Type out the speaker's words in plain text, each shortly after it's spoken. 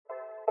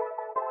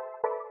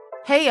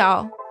Hey,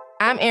 y'all.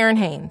 I'm Erin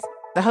Haynes,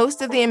 the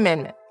host of The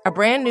Amendment, a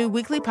brand new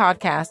weekly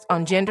podcast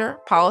on gender,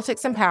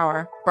 politics, and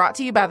power, brought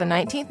to you by the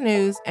 19th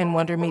News and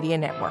Wonder Media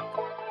Network.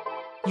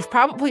 You've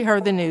probably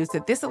heard the news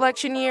that this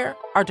election year,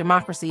 our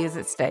democracy is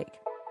at stake.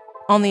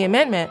 On The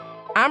Amendment,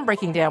 I'm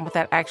breaking down what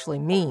that actually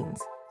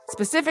means,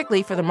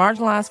 specifically for the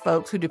marginalized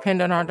folks who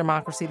depend on our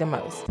democracy the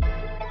most.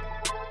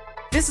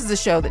 This is a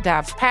show that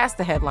dives past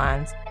the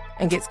headlines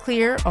and gets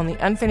clear on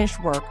the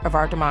unfinished work of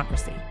our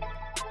democracy.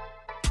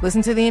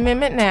 Listen to The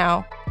Amendment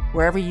now,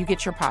 wherever you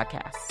get your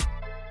podcasts.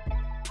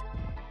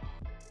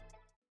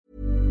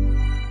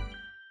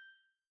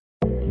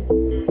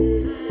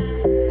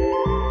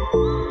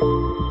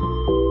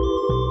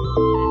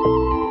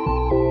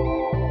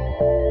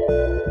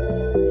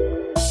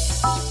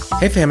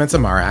 Hey fam, it's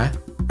Amara.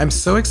 I'm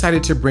so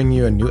excited to bring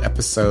you a new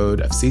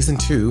episode of Season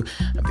 2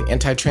 of the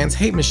Anti-Trans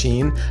Hate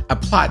Machine, A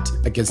Plot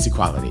Against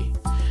Equality.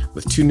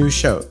 With 2 new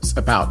shows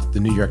about the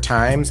New York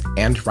Times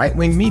and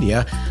right-wing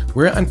media,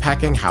 we're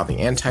unpacking how the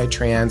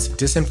anti-trans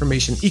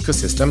disinformation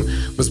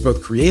ecosystem was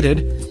both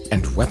created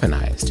and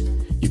weaponized.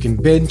 You can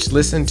binge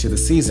listen to the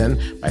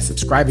season by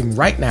subscribing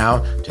right now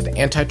to the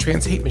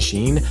Anti-Trans Hate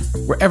Machine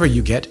wherever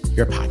you get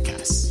your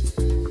podcasts.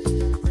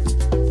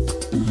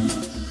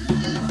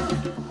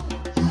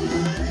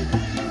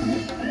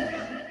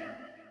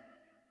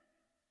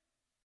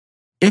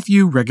 If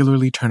you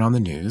regularly turn on the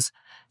news,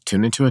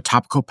 tune into a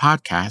topical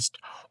podcast,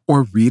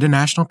 or read a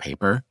national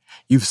paper,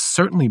 you've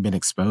certainly been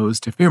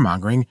exposed to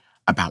fear-mongering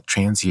about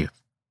trans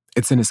youth.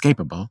 It's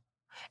inescapable,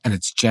 and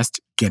it's just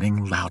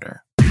getting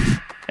louder.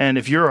 And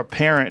if you're a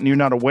parent and you're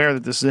not aware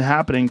that this is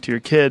happening to your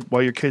kid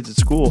while your kid's at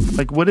school,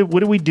 like what are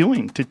we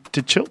doing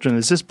to children?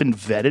 Has this been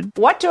vetted?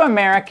 What do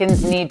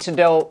Americans need to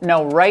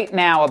know right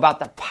now about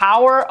the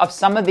power of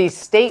some of these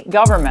state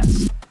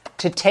governments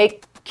to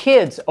take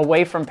kids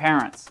away from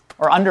parents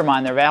or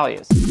undermine their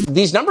values?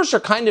 These numbers are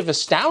kind of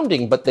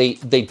astounding, but they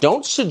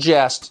don't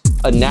suggest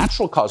a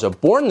natural cause, a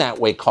born that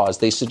way cause.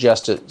 They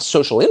suggest a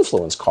social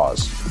influence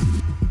cause.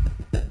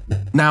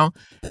 Now,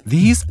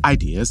 these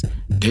ideas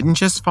didn't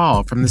just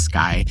fall from the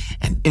sky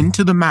and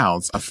into the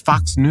mouths of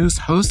Fox News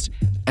hosts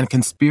and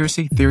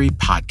conspiracy theory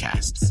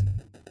podcasts.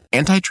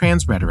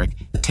 Anti-trans rhetoric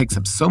takes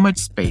up so much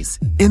space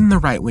in the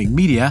right-wing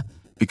media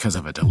because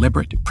of a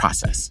deliberate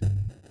process.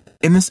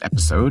 In this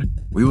episode,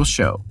 we will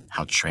show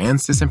how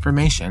trans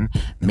disinformation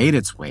made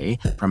its way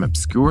from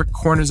obscure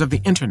corners of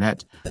the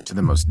internet to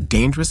the most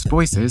dangerous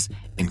voices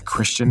in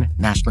Christian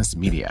nationalist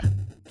media.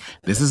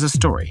 This is a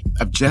story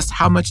of just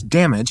how much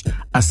damage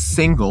a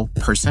single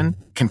person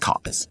can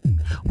cause.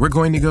 We're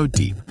going to go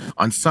deep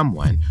on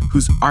someone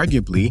who's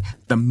arguably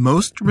the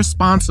most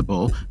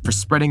responsible for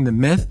spreading the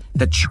myth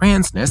that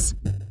transness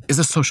is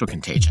a social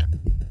contagion,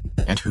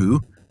 and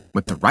who,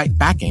 with the right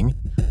backing,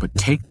 would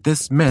take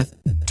this myth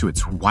to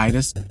its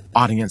widest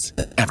audience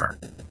ever.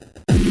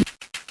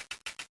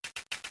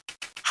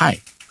 Hi,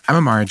 I'm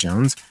Amara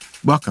Jones.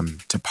 Welcome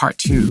to part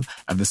 2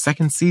 of the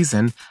second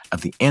season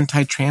of the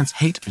Anti-Trans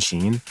Hate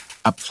Machine,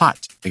 A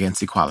Plot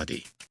Against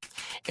Equality.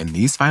 In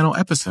these final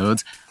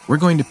episodes, we're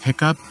going to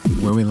pick up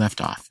where we left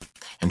off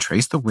and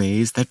trace the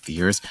ways that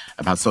fears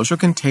about social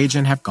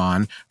contagion have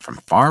gone from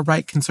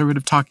far-right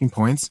conservative talking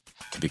points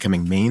to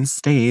becoming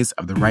mainstays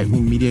of the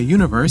right-wing media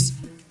universe,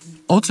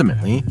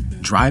 ultimately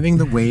driving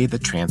the way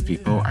that trans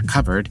people are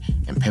covered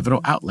in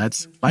pivotal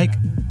outlets like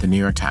the New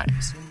York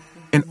Times.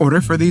 In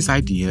order for these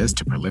ideas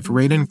to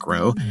proliferate and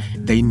grow,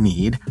 they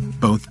need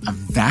both a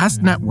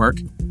vast network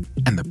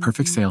and the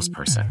perfect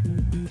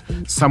salesperson.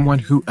 Someone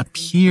who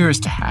appears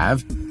to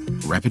have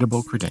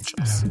reputable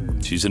credentials.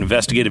 She's an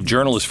investigative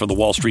journalist for the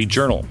Wall Street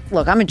Journal.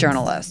 Look, I'm a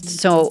journalist,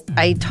 so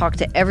I talk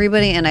to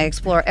everybody and I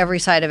explore every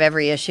side of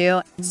every issue.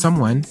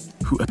 Someone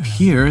who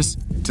appears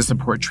to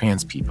support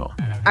trans people.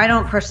 I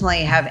don't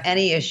personally have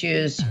any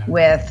issues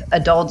with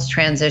adults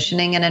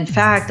transitioning. And in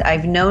fact,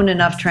 I've known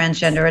enough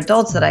transgender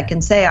adults that I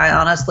can say I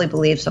honestly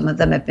believe some of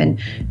them have been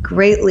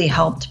greatly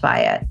helped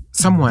by it.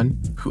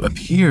 Someone who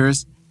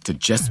appears to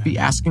just be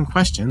asking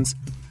questions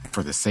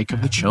for the sake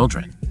of the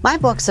children. My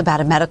book's about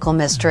a medical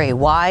mystery.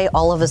 Why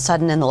all of a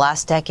sudden in the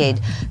last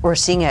decade we're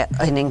seeing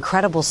an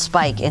incredible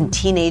spike in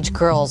teenage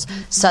girls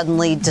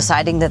suddenly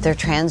deciding that they're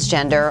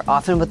transgender,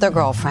 often with their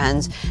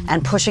girlfriends,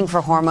 and pushing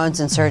for hormones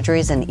and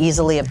surgeries and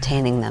easily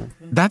obtaining them.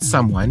 That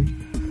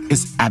someone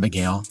is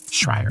Abigail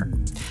Shrier.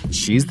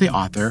 She's the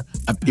author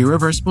of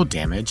Irreversible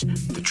Damage,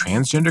 The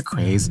Transgender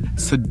Craze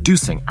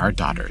Seducing Our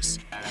Daughters.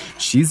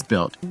 She's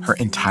built her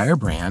entire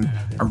brand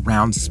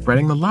around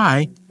spreading the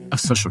lie of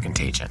social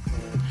contagion.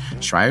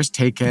 Schreyer's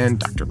taken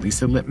Dr.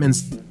 Lisa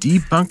Lippman's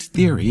debunked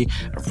theory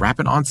of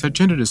rapid onset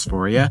gender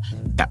dysphoria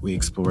that we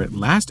explored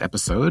last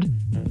episode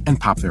and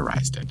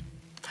popularized it.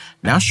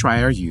 Now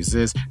Shrier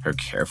uses her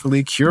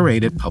carefully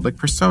curated public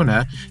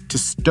persona to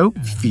stoke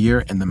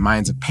fear in the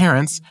minds of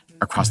parents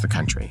across the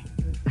country.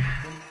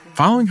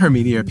 Following her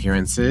media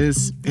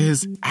appearances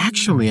is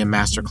actually a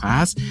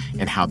masterclass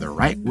in how the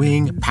right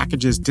wing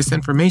packages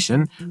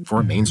disinformation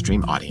for a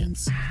mainstream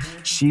audience.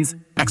 She's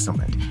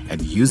excellent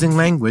at using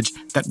language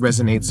that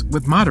resonates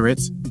with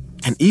moderates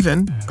and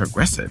even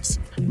progressives.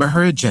 But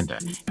her agenda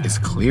is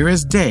clear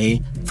as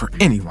day for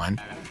anyone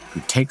who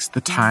takes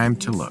the time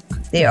to look.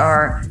 They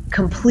are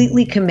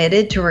completely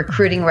committed to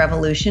recruiting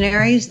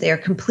revolutionaries. They are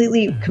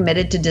completely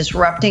committed to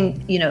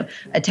disrupting,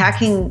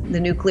 attacking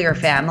the nuclear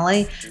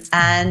family.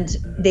 And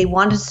they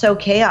want to sow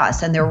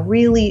chaos, and they're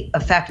really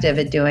effective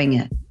at doing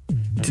it.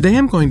 Today,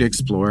 I'm going to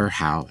explore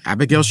how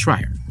Abigail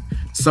Shrier,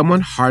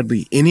 someone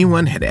hardly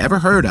anyone had ever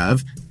heard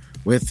of,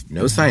 with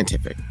no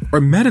scientific or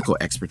medical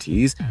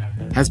expertise,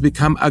 has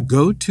become a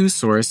go-to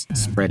source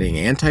spreading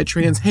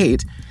anti-trans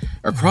hate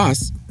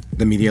across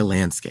the media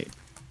landscape.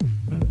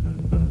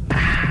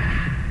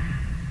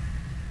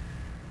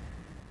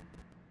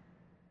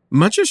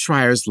 Much of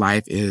Shrier's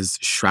life is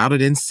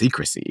shrouded in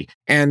secrecy,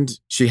 and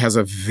she has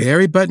a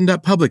very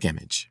buttoned-up public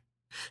image.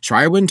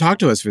 Shrier wouldn't talk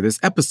to us for this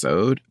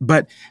episode,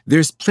 but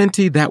there's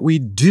plenty that we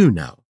do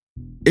know.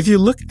 If you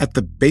look at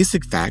the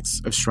basic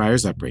facts of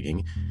Shrier's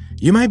upbringing,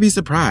 you might be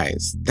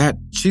surprised that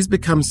she's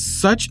become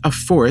such a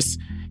force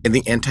in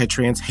the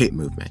anti-trans hate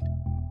movement.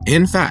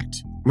 In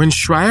fact, when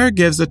Shrier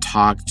gives a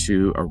talk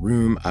to a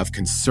room of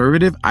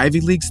conservative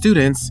Ivy League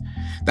students,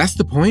 that's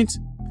the point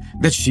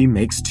that she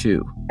makes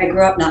too. I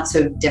grew up not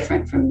so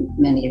different from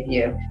many of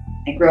you.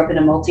 I grew up in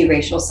a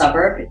multiracial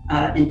suburb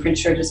in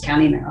Prince George's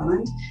County,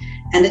 Maryland,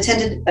 and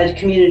attended a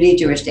community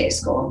Jewish day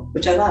school,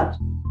 which I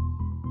loved.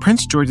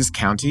 Prince George's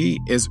County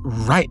is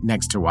right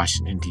next to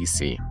Washington,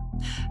 D.C.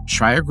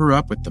 Shrier grew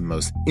up with the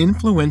most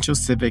influential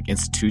civic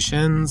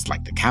institutions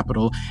like the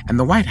Capitol and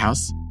the White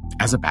House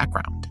as a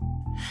background.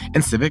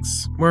 And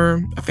civics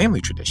were a family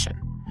tradition.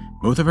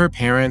 Both of her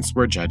parents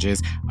were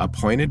judges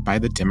appointed by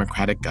the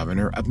Democratic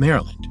governor of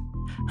Maryland.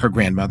 Her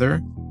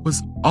grandmother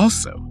was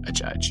also a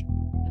judge.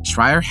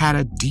 Shrier had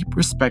a deep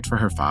respect for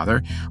her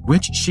father,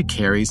 which she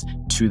carries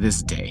to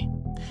this day.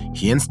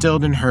 He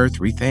instilled in her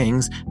 3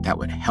 things that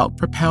would help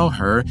propel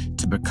her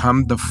to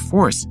become the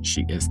force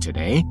she is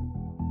today.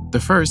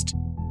 The first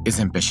is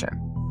ambition.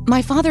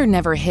 My father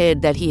never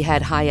hid that he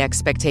had high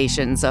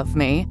expectations of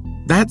me.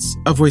 That's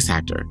a voice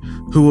actor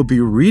who will be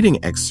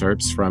reading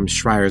excerpts from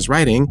Shrier's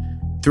writing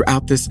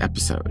throughout this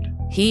episode.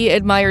 He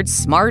admired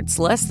smarts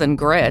less than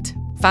grit,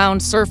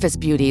 found surface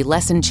beauty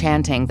less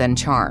enchanting than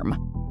charm.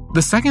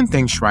 The second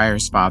thing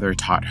Shrier's father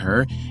taught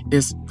her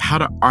is how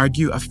to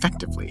argue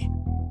effectively.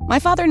 My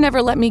father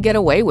never let me get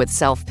away with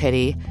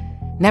self-pity,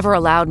 never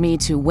allowed me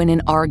to win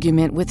an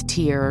argument with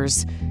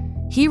tears.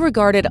 He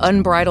regarded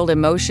unbridled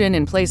emotion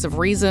in place of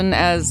reason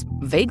as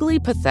vaguely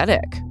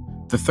pathetic.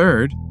 The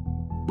third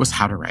was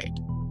how to write.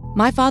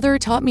 My father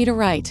taught me to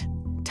write,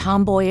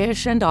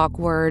 tomboyish and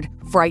awkward,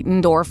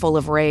 frightened or full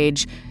of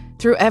rage,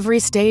 through every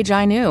stage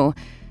I knew,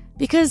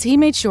 because he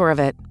made sure of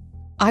it.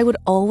 I would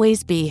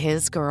always be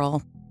his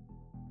girl.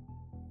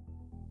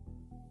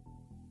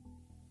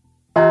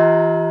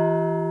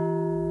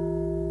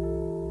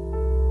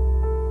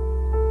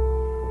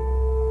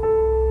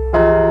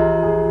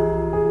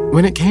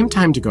 When it came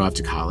time to go off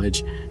to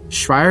college,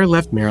 Shrier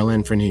left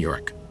Maryland for New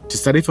York to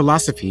study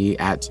philosophy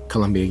at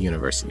Columbia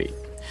University,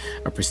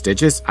 a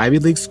prestigious Ivy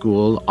League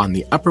school on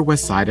the Upper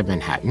West Side of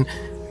Manhattan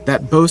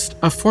that boasts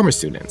of former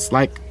students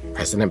like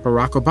President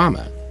Barack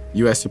Obama,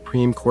 U.S.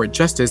 Supreme Court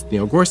Justice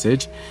Neil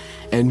Gorsuch,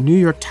 and New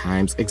York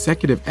Times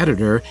executive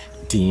editor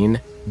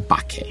Dean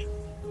Baquet.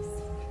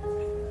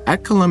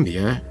 At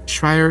Columbia,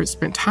 Shrier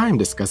spent time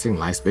discussing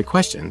life's big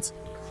questions.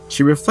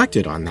 She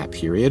reflected on that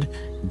period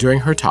during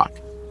her talk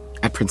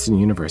at Princeton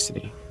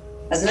University.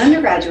 As an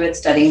undergraduate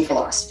studying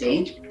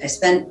philosophy, I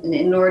spent an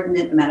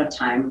inordinate amount of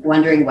time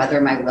wondering whether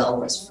my will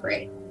was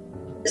free.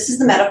 This is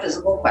the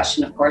metaphysical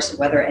question, of course, of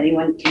whether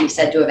anyone can be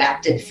said to have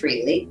acted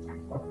freely.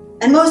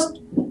 And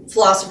most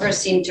philosophers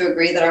seem to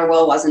agree that our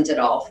will wasn't at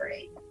all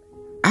free.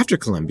 After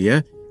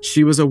Columbia,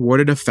 she was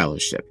awarded a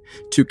fellowship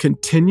to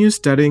continue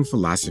studying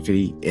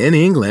philosophy in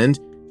England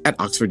at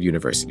Oxford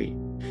University,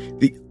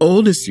 the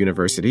oldest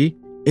university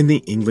in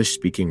the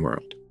English-speaking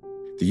world.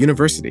 The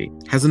university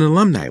has an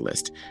alumni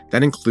list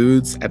that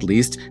includes at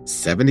least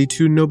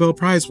 72 Nobel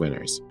Prize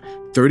winners,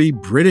 30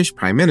 British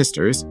prime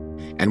ministers,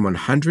 and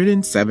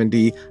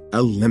 170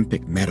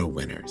 Olympic medal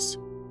winners.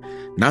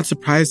 Not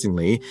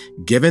surprisingly,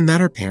 given that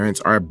her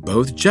parents are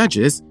both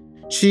judges,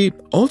 she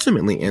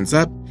ultimately ends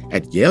up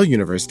at Yale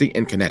University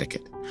in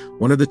Connecticut,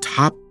 one of the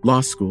top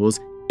law schools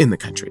in the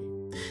country.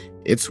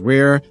 It's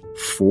where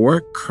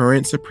 4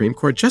 current Supreme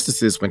Court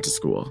justices went to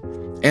school,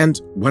 and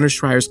one of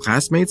Shrier's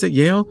classmates at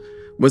Yale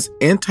was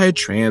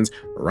anti-trans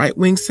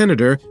right-wing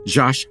Senator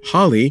Josh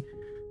Hawley,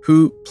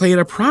 who played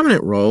a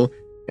prominent role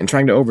in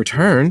trying to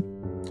overturn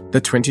the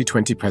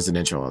 2020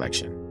 presidential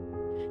election.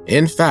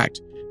 In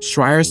fact,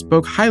 Shrier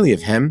spoke highly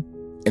of him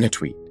in a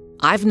tweet.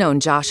 I've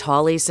known Josh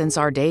Hawley since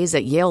our days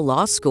at Yale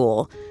Law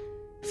School.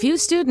 Few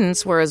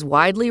students were as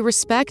widely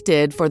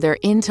respected for their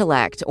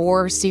intellect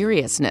or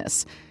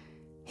seriousness.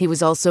 He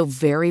was also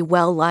very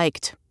well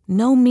liked,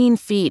 No mean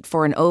feat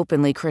for an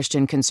openly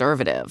Christian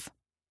conservative.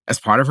 As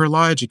part of her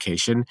law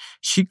education,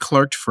 she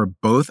clerked for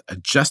both a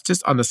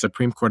justice on the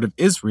Supreme Court of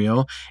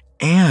Israel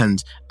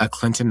and a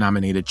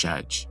Clinton-nominated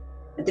judge.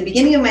 At the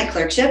beginning of my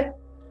clerkship,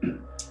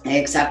 I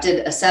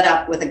accepted a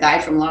setup with a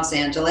guy from Los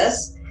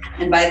Angeles.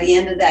 And by the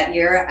end of that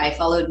year, I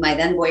followed my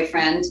then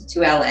boyfriend to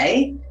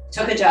LA,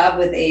 took a job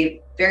with a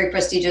very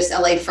prestigious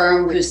LA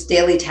firm whose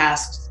daily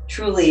tasks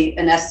truly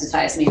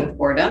anesthetized me with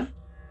boredom.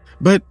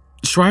 But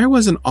Schreier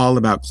wasn't all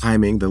about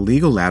climbing the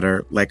legal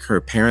ladder like her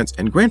parents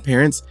and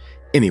grandparents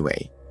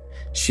anyway.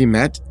 She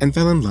met and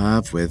fell in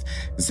love with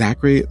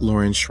Zachary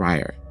Lawrence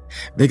Schreier.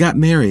 They got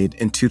married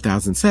in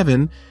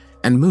 2007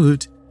 and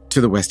moved to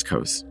the West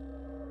Coast.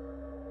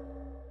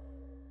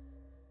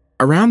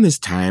 Around this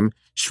time,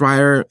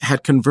 Schreier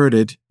had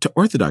converted to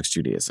Orthodox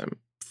Judaism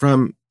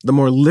from the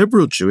more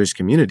liberal Jewish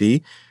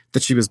community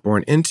that she was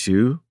born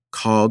into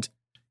called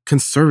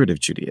conservative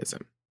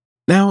Judaism.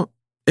 Now,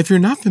 if you're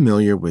not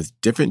familiar with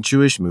different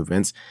Jewish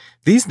movements,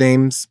 these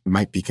names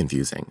might be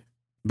confusing.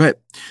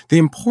 But the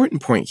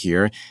important point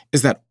here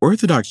is that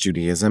Orthodox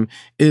Judaism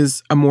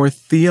is a more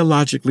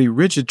theologically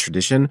rigid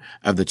tradition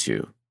of the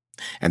two.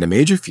 And a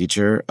major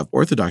feature of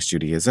Orthodox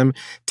Judaism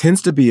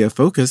tends to be a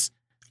focus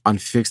on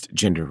fixed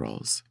gender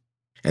roles.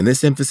 And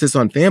this emphasis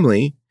on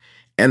family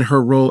and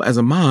her role as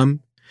a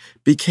mom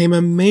became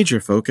a major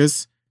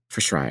focus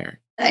for Schreier.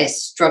 I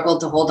struggled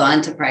to hold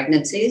on to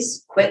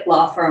pregnancies, quit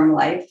law firm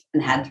life,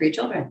 and had 3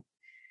 children.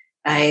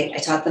 I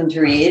taught them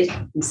to read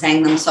and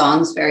sang them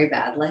songs very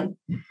badly,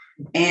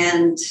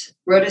 and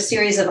wrote a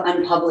series of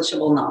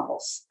unpublishable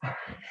novels.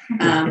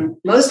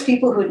 Most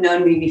people who'd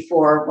known me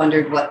before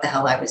wondered what the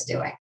hell I was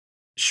doing.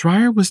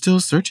 Schreier was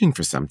still searching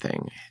for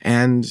something,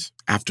 and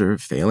after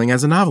failing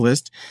as a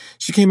novelist,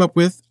 she came up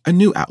with a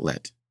new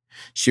outlet.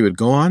 She would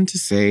go on to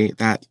say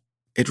that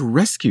it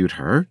rescued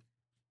her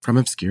from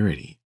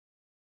obscurity.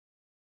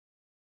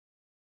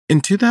 In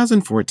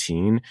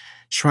 2014,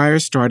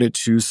 Schreier started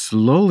to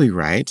slowly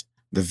write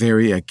the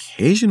very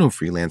occasional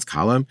freelance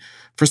column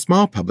for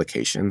small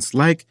publications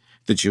like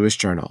the Jewish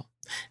Journal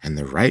and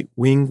the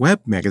right-wing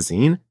web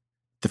magazine,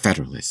 The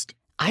Federalist.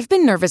 I've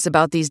been nervous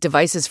about these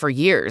devices for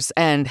years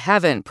and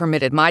haven't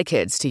permitted my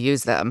kids to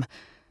use them.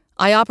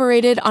 I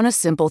operated on a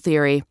simple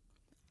theory.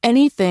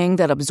 Anything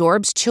that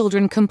absorbs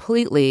children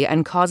completely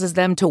and causes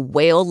them to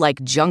wail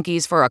like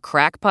junkies for a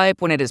crack pipe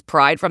when it is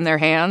pried from their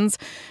hands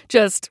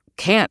just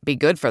can't be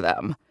good for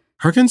them.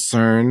 Her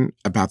concern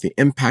about the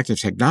impact of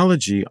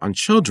technology on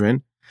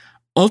children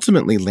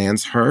ultimately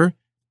lands her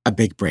a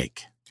big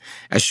break.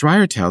 As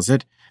Schreier tells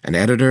it, an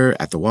editor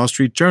at the Wall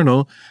Street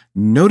Journal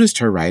noticed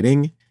her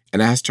writing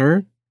and asked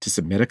her to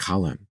submit a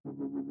column.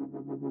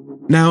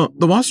 Now,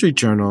 the Wall Street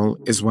Journal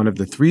is one of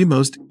the 3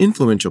 most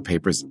influential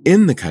papers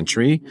in the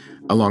country,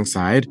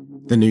 alongside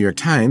the New York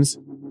Times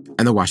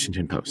and the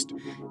Washington Post.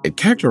 It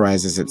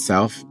characterizes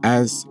itself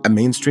as a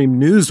mainstream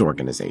news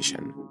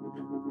organization.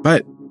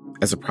 But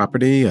as a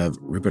property of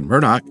Rupert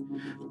Murdoch,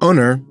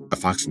 owner of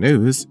Fox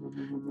News,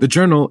 the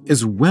Journal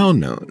is well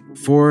known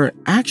for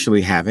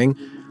actually having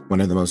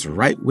one of the most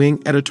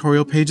right-wing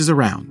editorial pages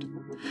around,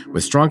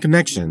 with strong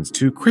connections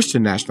to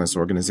Christian nationalist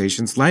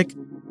organizations like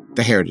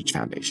the Heritage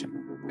Foundation.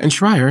 And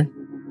Schreier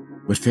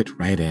would fit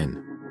right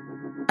in.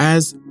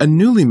 As a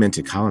newly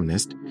minted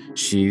columnist,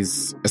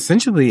 she's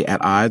essentially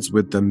at odds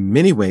with the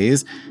many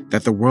ways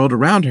that the world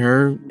around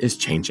her is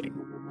changing.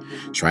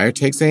 Schreier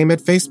takes aim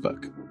at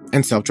Facebook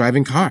and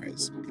self-driving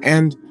cars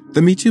and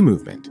the Me Too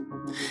movement.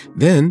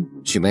 Then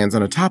she lands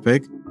on a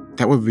topic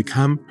that will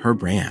become her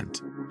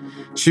brand.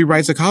 She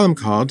writes a column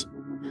called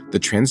The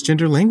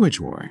Transgender Language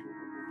War.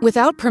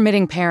 Without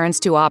permitting parents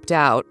to opt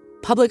out,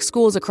 public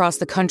schools across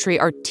the country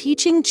are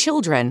teaching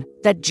children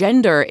that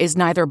gender is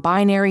neither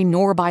binary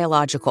nor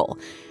biological.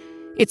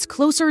 It's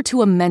closer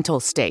to a mental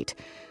state,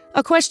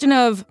 a question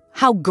of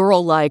how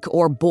girl-like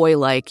or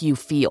boy-like you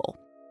feel.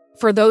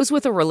 For those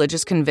with a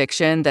religious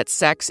conviction that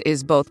sex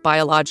is both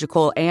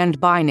biological and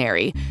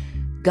binary,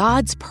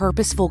 God's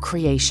purposeful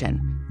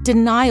creation,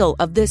 denial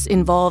of this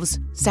involves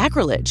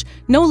sacrilege,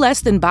 no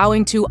less than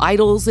bowing to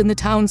idols in the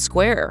town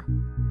square.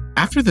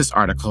 After this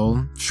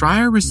article,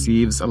 Schreier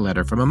receives a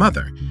letter from a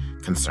mother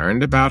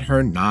concerned about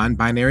her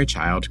non-binary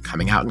child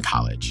coming out in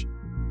college.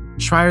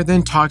 Schreier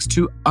then talks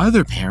to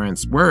other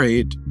parents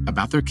worried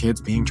about their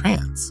kids being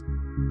trans.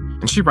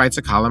 And she writes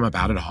a column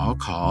about it all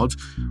called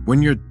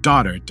When Your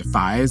Daughter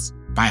Defies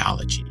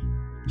Biology.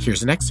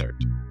 Here's an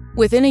excerpt.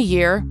 Within a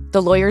year,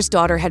 the lawyer's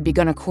daughter had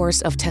begun a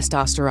course of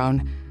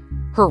testosterone.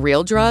 Her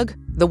real drug,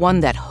 the one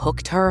that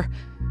hooked her,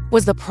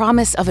 was the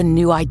promise of a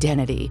new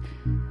identity.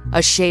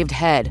 A shaved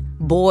head,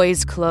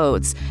 boys'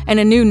 clothes, and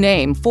a new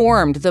name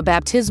formed the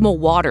baptismal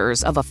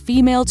waters of a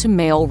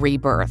female-to-male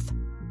rebirth.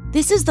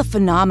 This is the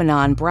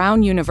phenomenon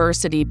Brown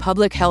University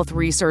public health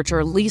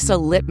researcher Lisa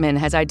Lippman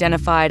has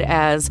identified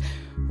as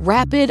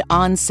rapid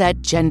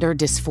onset gender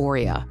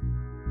dysphoria.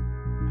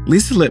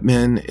 Lisa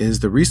Lippman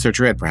is the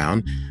researcher at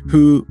Brown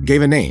who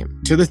gave a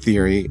name to the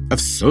theory of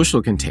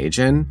social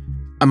contagion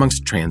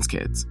amongst trans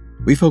kids.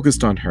 We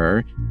focused on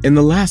her in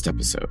the last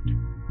episode.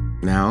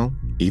 Now,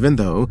 Even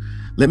though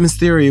Lippmann's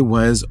theory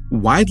was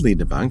widely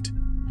debunked,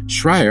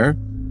 Schreier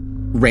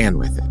ran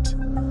with it.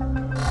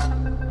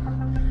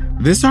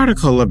 This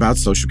article about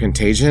social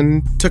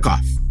contagion took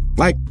off,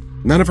 like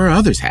none of her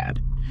others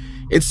had.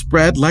 It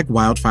spread like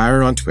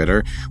wildfire on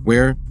Twitter,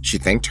 where she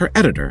thanked her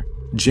editor,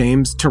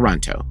 James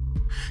Taranto.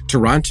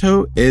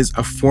 Taranto is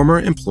a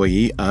former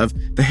employee of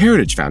the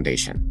Heritage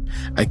Foundation,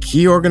 a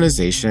key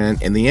organization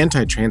in the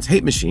anti-trans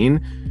hate machine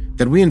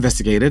that we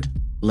investigated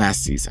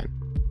last season.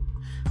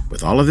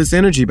 With all of this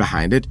energy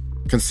behind it,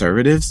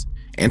 conservatives,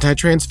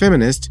 anti-trans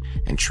feminists,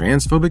 and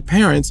transphobic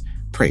parents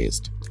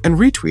praised and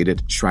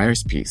retweeted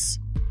Schreier's piece.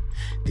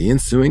 The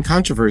ensuing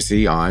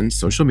controversy on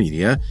social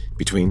media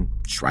between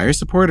Schreier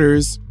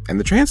supporters and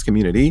the trans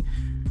community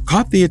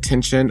caught the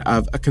attention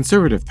of a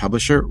conservative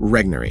publisher,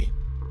 Regnery.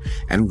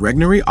 And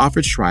Regnery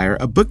offered Schreier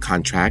a book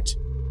contract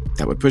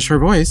that would push her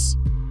voice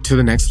to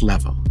the next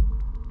level.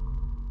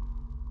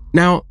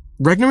 Now,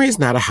 Regnery is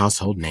not a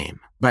household name,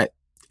 but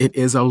it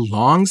is a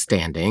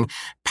long-standing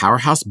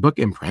powerhouse book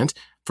imprint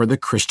for the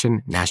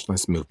Christian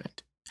nationalist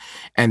movement.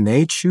 And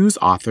they choose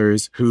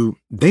authors who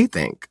they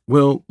think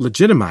will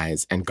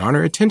legitimize and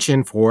garner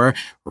attention for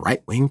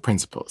right-wing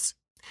principles.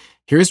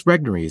 Here's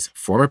Regnery's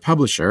former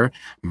publisher,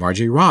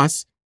 Marjorie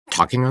Ross,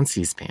 talking on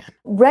C-SPAN.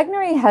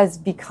 Regnery has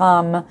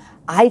become,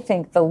 I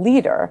think, the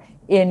leader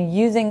in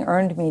using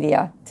earned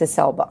media to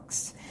sell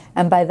books.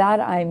 And by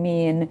that, I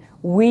mean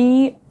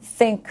we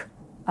think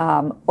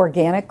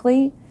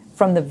organically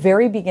from the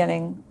very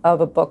beginning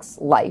of a book's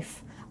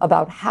life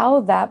about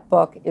how that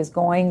book is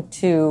going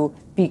to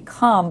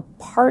become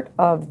part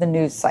of the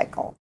news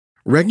cycle.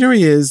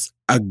 Regnery is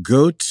a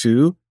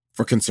go-to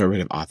for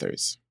conservative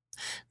authors.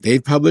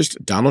 They've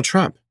published Donald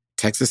Trump,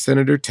 Texas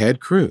Senator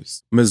Ted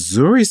Cruz,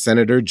 Missouri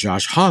Senator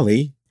Josh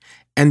Hawley,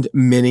 and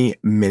many,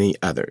 many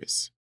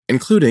others,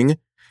 including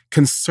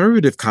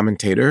conservative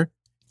commentator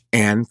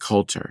Ann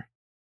Coulter.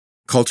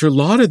 Coulter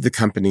lauded the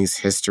company's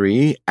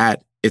history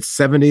at its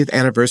 70th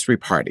anniversary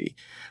party,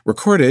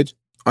 recorded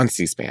on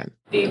C-SPAN.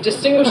 The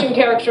distinguishing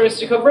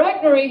characteristic of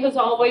Regnery has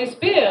always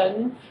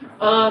been,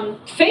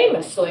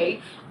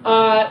 famously,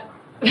 that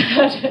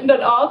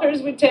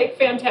authors would take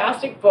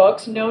fantastic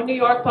books, no New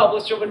York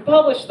publisher would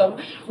publish them,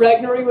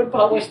 Regnery would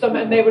publish them,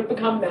 and they would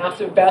become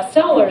massive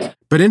bestsellers.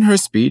 But in her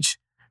speech,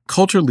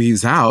 Coulter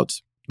leaves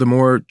out the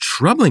more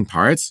troubling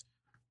parts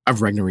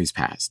of Regnery's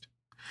past.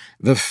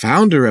 The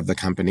founder of the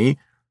company,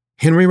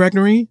 Henry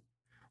Regnery,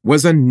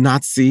 was a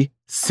Nazi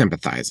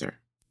sympathizer.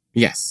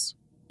 Yes,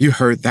 you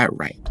heard that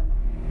right.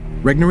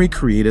 Regnery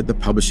created the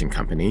publishing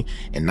company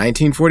in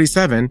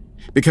 1947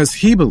 because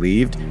he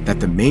believed that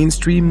the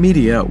mainstream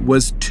media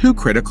was too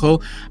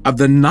critical of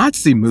the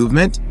Nazi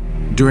movement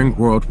during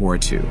World War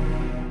II.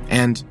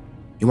 And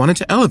he wanted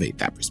to elevate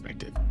that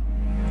perspective.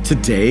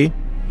 Today,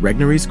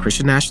 Regnery's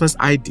Christian nationalist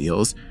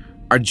ideals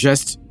are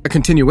just a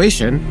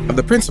continuation of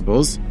the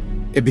principles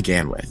it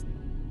began with.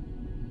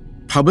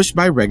 Published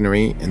by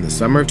Regnery in the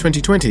summer of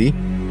 2020,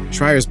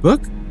 Schreier's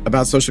book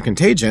about social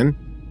contagion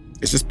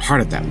is just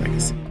part of that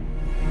legacy.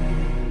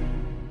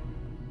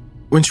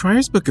 When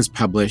Schreier's book is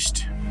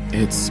published,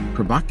 its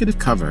provocative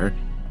cover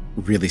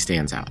really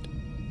stands out.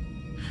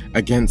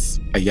 Against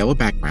a yellow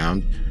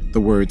background, the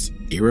words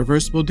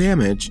 "irreversible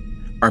damage"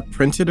 are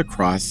printed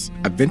across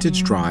a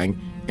vintage drawing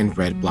in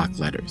red block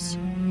letters.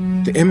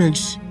 The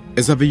image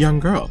is of a young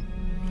girl,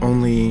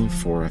 only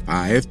 4 or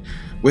 5,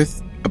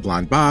 with a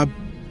blonde bob,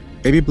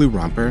 baby blue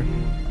romper,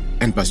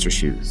 and Buster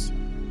shoes.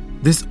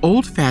 This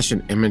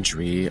old-fashioned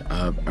imagery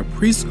of a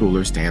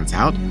preschooler stands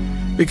out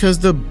because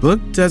the book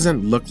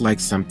doesn't look like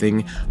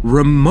something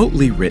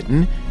remotely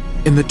written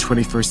in the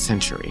 21st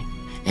century.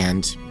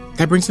 And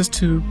that brings us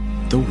to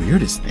the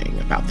weirdest thing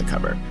about the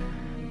cover: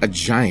 a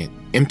giant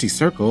empty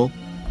circle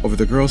over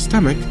the girl's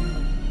stomach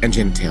and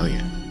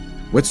genitalia.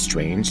 What's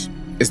strange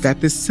is that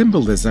this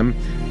symbolism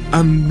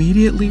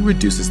immediately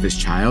reduces this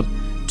child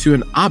to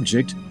an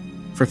object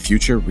for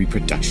future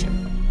reproduction.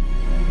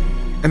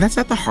 And that's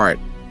at the heart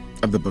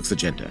of the book's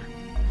agenda.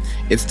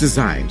 It's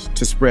designed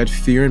to spread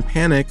fear and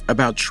panic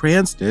about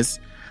transness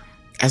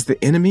as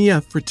the enemy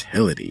of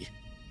fertility.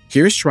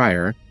 Here's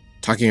Schreier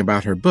talking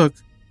about her book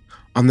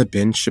on The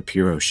Ben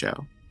Shapiro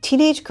Show.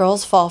 Teenage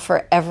girls fall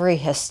for every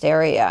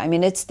hysteria. I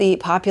mean, it's the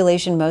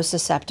population most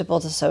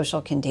susceptible to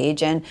social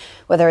contagion,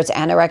 whether it's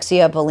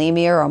anorexia,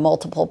 bulimia, or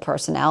multiple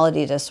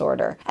personality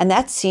disorder. And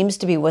that seems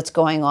to be what's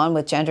going on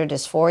with gender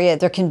dysphoria.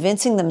 They're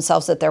convincing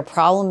themselves that their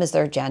problem is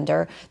their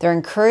gender. They're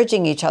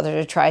encouraging each other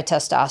to try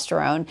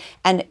testosterone.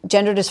 And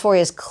gender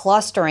dysphoria is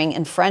clustering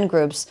in friend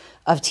groups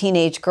of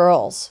teenage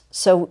girls.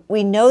 So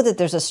we know that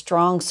there's a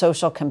strong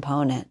social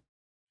component.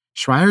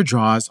 Schreier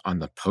draws on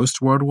the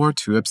post-World War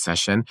II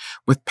obsession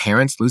with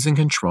parents losing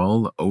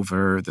control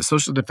over the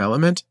social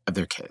development of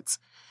their kids.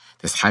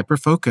 This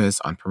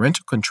hyper-focus on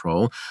parental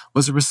control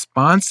was a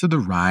response to the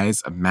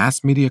rise of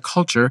mass media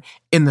culture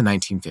in the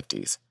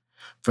 1950s.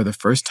 For the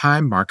first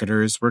time,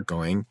 marketers were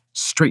going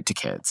straight to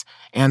kids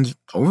and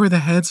over the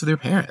heads of their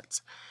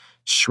parents.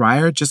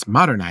 Schreier just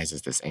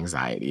modernizes this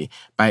anxiety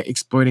by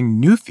exploiting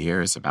new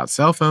fears about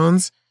cell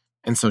phones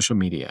and social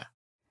media.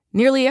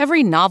 Nearly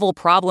every novel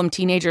problem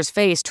teenagers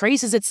face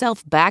traces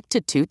itself back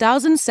to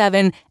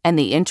 2007 and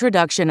the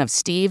introduction of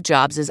Steve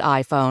Jobs'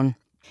 iPhone.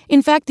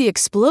 In fact, the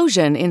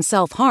explosion in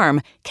self-harm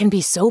can be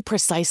so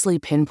precisely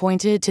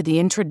pinpointed to the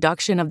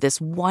introduction of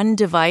this one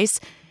device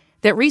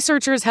that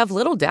researchers have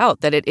little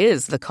doubt that it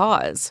is the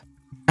cause.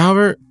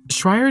 However,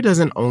 Schreier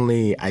doesn't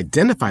only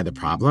identify the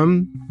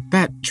problem,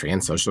 that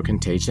transsocial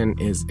contagion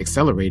is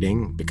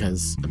accelerating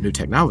because of new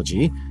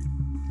technology.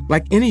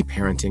 Like any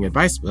parenting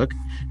advice book,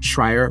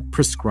 Schreier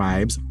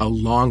prescribes a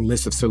long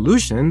list of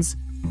solutions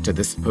to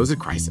this supposed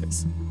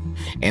crisis.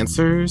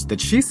 Answers that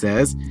she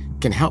says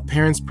can help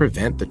parents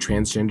prevent the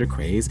transgender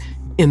craze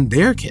in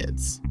their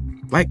kids,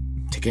 like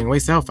taking away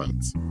cell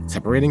phones,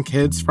 separating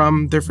kids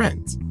from their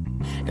friends,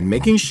 and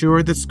making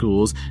sure that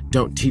schools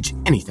don't teach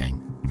anything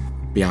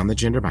beyond the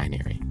gender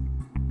binary.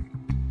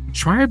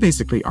 Schreier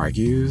basically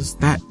argues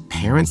that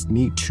parents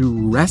need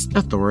to wrest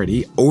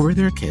authority over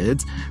their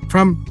kids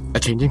from a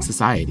changing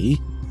society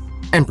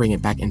and bring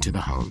it back into the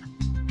home,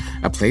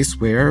 a place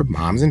where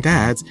moms and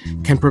dads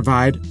can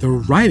provide the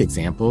right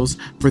examples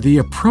for the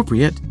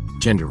appropriate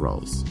gender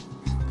roles.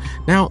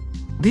 Now,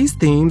 these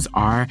themes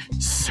are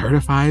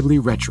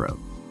certifiably retro.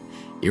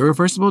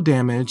 Irreversible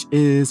Damage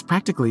is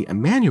practically a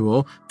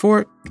manual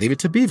for Leave It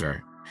to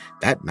Beaver,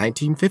 that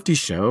 1950s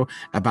show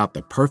about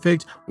the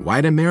perfect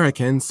white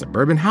American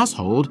suburban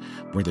household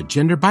where the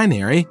gender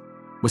binary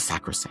was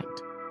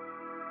sacrosanct.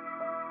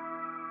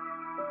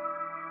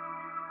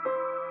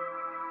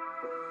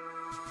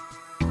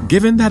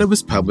 Given that it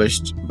was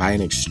published by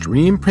an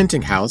extreme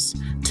printing house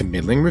to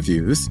middling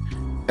reviews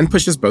and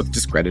pushes both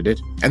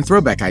discredited and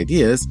throwback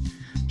ideas,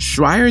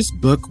 Schreier's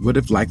book would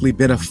have likely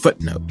been a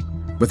footnote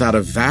without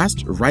a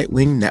vast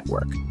right-wing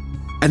network,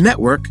 a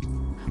network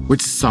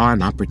which saw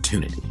an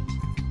opportunity.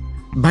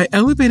 By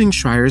elevating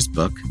Schreier's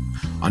book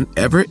on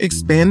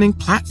ever-expanding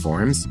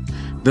platforms,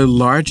 the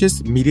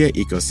largest media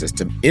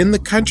ecosystem in the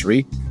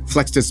country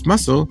flexed its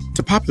muscle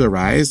to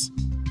popularize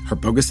her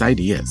bogus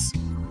ideas.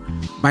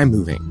 By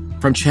moving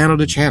from channel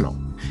to channel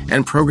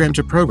and program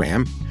to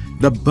program,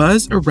 the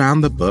buzz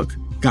around the book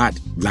got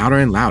louder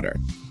and louder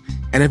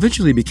and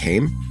eventually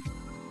became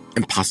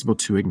impossible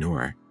to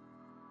ignore.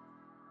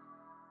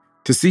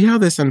 To see how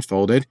this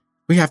unfolded,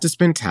 we have to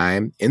spend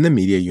time in the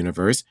media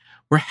universe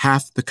where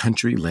half the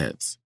country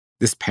lives.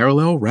 This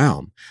parallel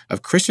realm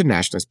of Christian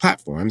nationalist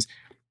platforms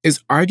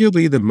is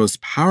arguably the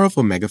most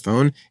powerful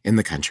megaphone in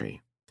the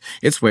country.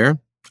 It's where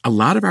a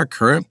lot of our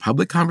current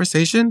public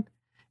conversation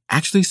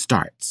actually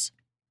starts.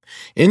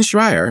 In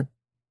Schreier,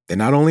 they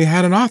not only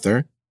had an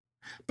author,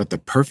 but the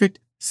perfect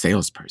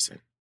salesperson.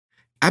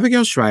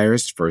 Abigail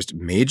Schreier's first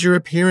major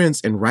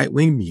appearance in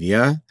right-wing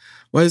media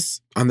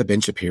was on The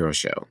Ben Shapiro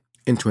Show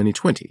in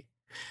 2020,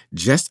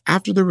 just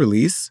after the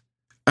release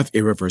of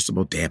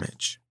Irreversible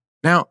Damage.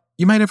 Now,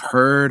 you might have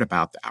heard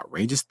about the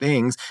outrageous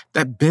things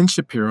that Ben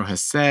Shapiro has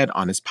said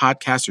on his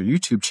podcast or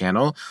YouTube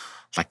channel,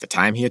 like the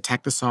time he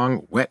attacked the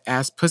song Wet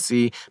Ass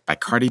Pussy by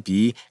Cardi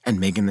B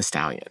and Megan Thee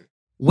Stallion.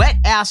 Wet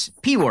ass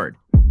P-word.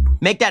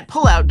 Make that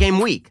pullout game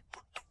weak.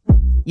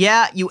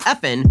 Yeah, you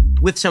effin'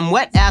 with some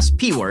wet ass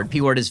P-word.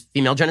 P-word is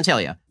female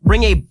genitalia.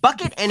 Bring a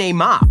bucket and a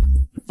mop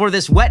for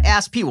this wet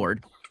ass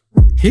P-word.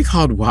 He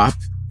called WAP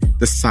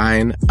the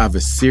sign of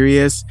a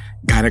serious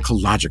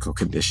gynecological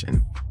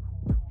condition.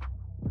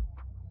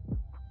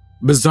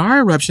 Bizarre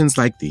eruptions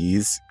like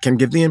these can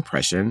give the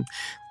impression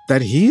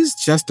that he's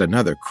just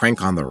another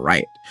crank on the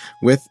right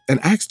with an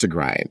axe to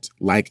grind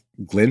like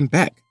Glenn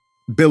Beck,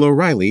 Bill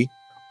O'Reilly,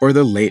 or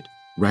the late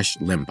Rush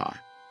Limbaugh.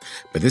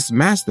 But this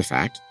masks the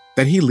fact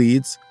that he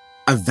leads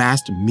a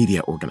vast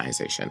media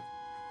organization.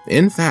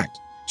 In fact,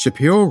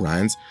 Shapiro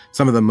runs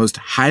some of the most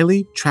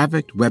highly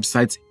trafficked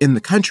websites in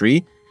the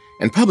country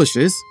and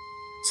publishes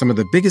some of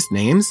the biggest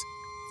names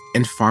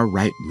in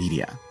far-right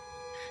media.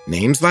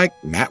 Names like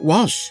Matt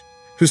Walsh,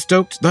 who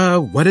stoked the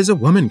What is a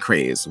Woman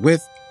craze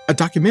with a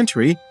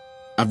documentary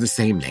of the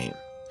same name.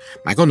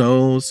 Michael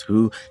Knowles,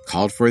 who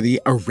called for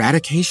the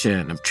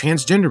eradication of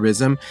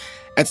transgenderism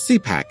at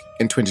CPAC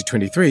in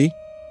 2023,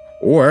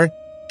 or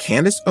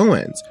Candace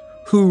Owens,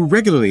 who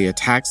regularly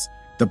attacks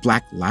the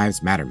Black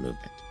Lives Matter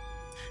movement.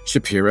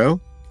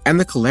 Shapiro and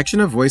the collection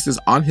of voices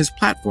on his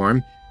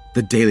platform,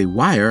 The Daily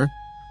Wire,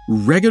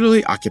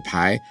 regularly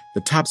occupy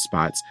the top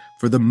spots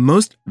for the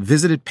most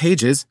visited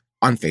pages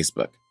on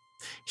Facebook.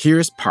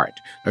 Here's part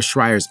of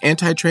Schreier's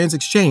anti-trans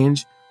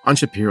exchange on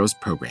Shapiro's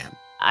program.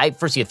 I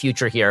foresee a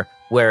future here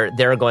where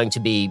there are going to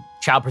be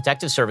child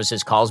protective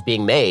services calls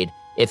being made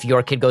if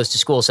your kid goes to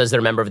school, says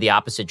they're a member of the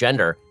opposite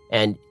gender,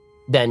 and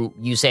then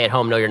you say at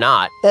home, no, you're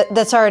not.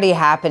 That's already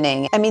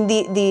happening. I mean,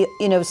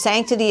 the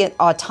sanctity,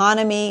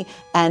 autonomy,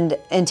 and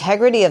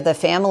integrity of the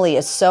family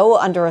is so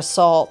under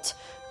assault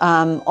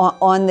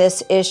on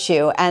this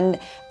issue. And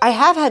I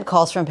have had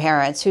calls from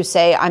parents who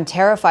say, I'm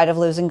terrified of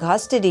losing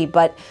custody,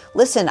 but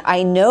listen,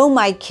 I know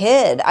my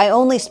kid. I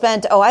only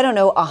spent,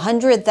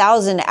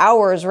 100,000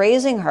 hours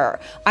raising her.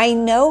 I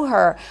know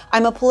her.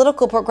 I'm a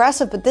political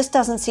progressive, but this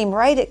doesn't seem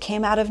right. It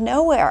came out of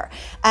nowhere.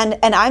 And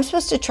I'm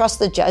supposed to trust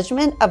the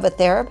judgment of a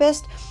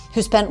therapist.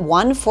 who spent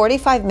one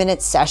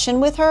 45-minute session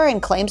with her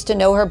and claims to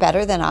know her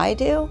better than I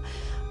do.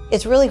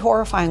 It's really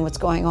horrifying what's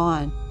going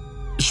on.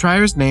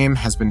 Schreier's name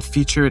has been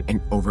featured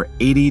in over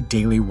 80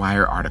 Daily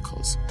Wire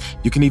articles.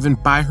 You can even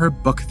buy her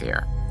book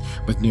there.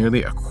 With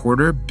nearly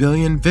 250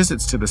 million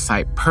visits to the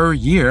site per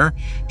year,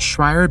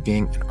 Schreier,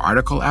 being in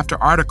article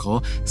after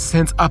article,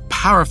 sends a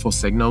powerful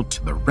signal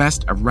to the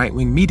rest of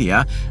right-wing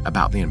media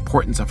about the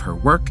importance of her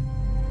work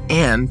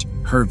and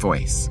her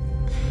voice.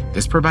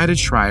 This provided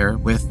Schreier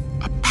with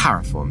a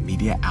powerful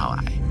media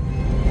ally.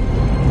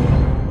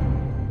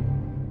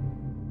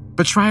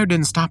 But Schreier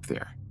didn't stop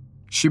there.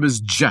 She was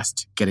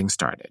just getting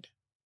started.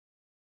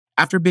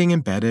 After being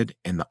embedded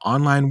in the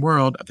online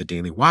world of the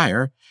Daily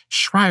Wire,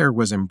 Schreier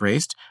was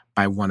embraced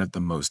by one of the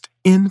most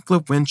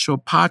influential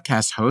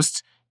podcast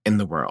hosts in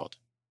the world.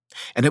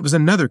 And it was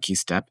another key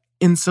step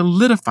in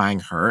solidifying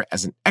her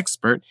as an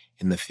expert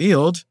in the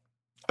field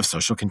of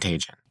social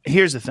contagion.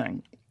 Here's the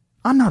thing.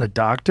 I'm not a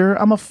doctor.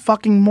 I'm a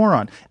fucking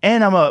moron.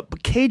 And I'm a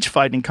cage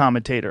fighting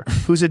commentator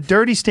who's a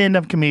dirty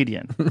stand-up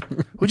comedian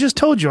who just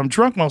told you I'm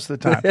drunk most of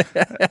the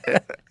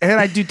time. And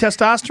I do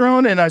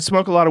testosterone and I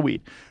smoke a lot of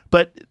weed.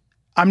 But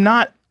I'm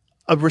not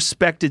a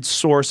respected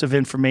source of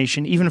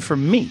information, even for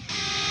me.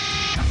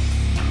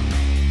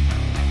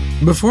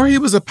 Before he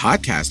was a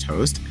podcast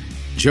host,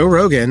 Joe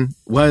Rogan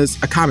was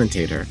a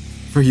commentator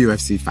for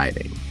UFC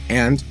fighting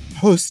and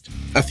host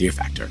of Fear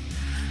Factor,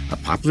 a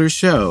popular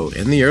show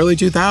in the early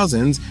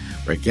 2000s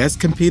where guests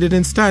competed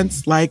in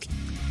stunts like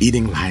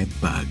eating live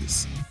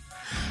bugs.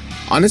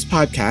 On his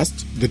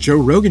podcast, The Joe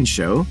Rogan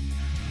Show,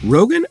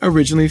 Rogan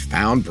originally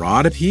found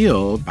broad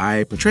appeal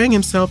by portraying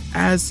himself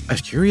as a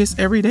curious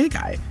everyday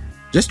guy,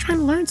 just trying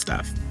to learn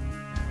stuff.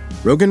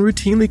 Rogan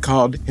routinely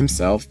called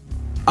himself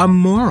a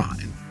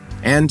moron,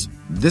 and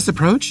this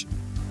approach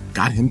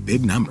got him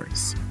big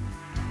numbers.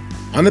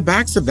 On the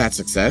backs of that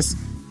success,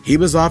 he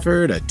was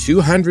offered a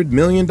 $200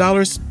 million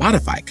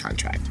Spotify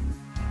contract.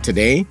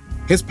 Today,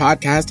 his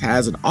podcast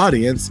has an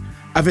audience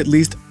of at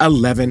least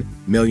 11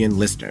 million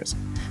listeners,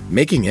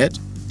 making it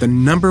the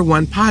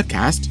 #1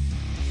 podcast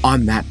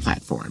on that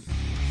platform.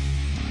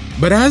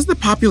 But as the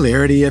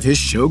popularity of his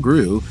show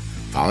grew,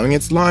 following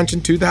its launch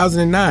in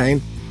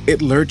 2009,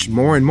 it lurched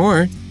more and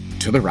more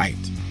to the right.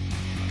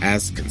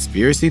 As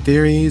conspiracy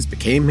theories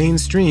became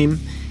mainstream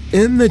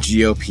in the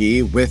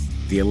GOP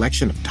with the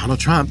election of Donald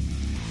Trump,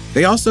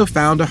 they also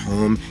found a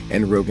home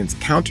in Rogan's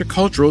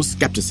countercultural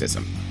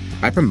skepticism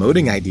by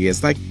promoting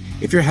ideas like,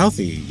 if you're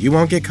healthy, you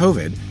won't get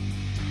COVID.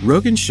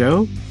 Rogan's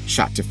show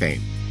shot to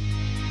fame.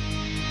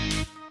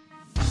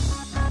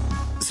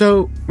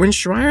 So when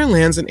Schreier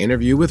lands an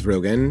interview with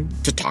Rogan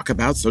to talk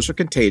about social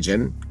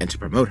contagion and to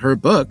promote her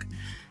book,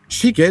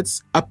 she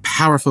gets a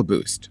powerful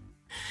boost.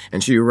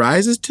 And she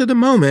rises to the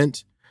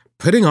moment,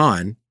 putting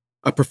on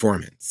a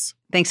performance.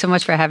 Thanks so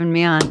much for having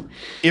me on.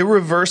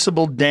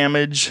 Irreversible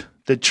damage,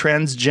 the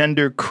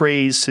transgender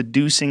craze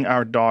seducing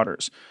our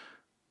daughters.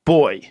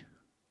 Boy,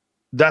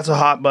 that's a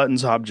hot button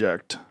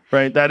subject,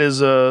 right?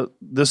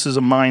 This is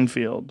a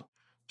minefield.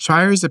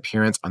 Schreier's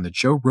appearance on the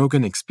Joe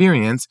Rogan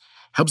Experience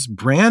helps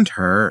brand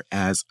her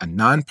as a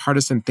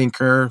nonpartisan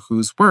thinker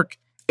whose work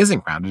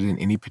isn't grounded in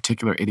any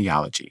particular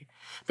ideology,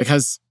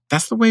 because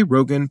that's the way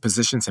Rogan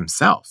positions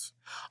himself.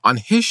 On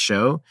his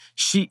show,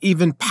 she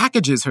even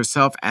packages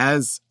herself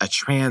as a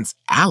trans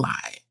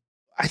ally.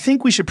 I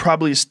think we should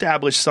probably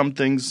establish some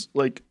things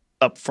like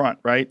up front,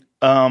 right?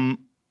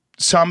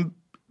 Some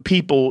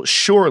people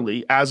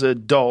surely as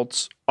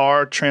adults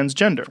are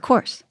transgender. Of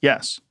course.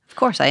 Yes. Of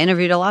course. I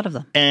interviewed a lot of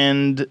them.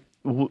 And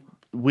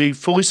we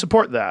fully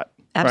support that.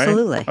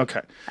 Absolutely. Right?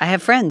 Okay. I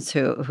have friends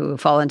who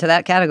fall into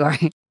that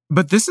category.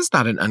 But this is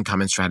not an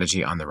uncommon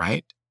strategy on the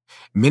right.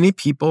 Many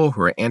people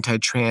who are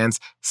anti-trans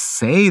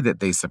say that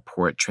they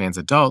support trans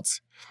adults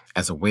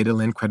as a way to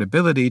lend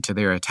credibility to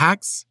their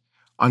attacks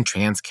on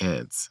trans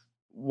kids.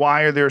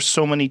 Why are there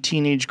so many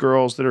teenage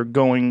girls that are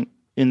going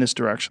in this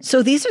direction?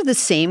 So these are the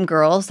same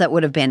girls that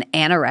would have been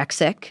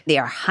anorexic. They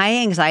are high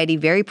anxiety,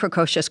 very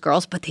precocious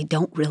girls, but they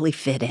don't really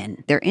fit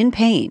in. They're in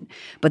pain,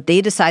 but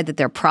they decide that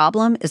their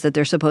problem is that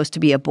they're supposed to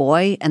be a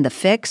boy and the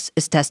fix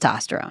is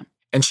testosterone.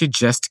 And she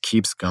just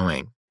keeps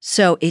going.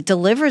 So it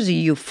delivers a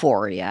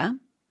euphoria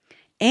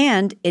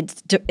and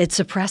it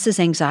suppresses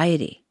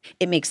anxiety.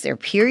 It makes their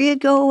period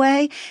go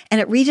away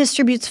and it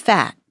redistributes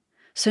fat.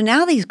 So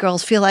now these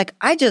girls feel like,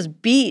 I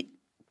just beat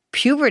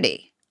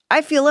puberty.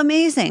 I feel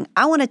amazing.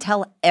 I want to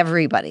tell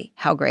everybody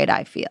how great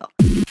I feel.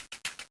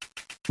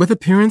 With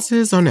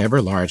appearances on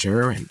ever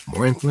larger and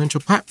more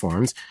influential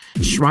platforms,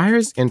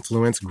 Schreier's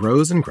influence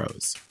grows and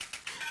grows.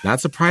 Not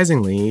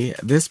surprisingly,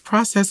 this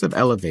process of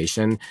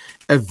elevation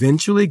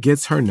eventually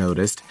gets her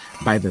noticed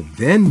by the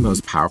then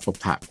most powerful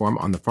platform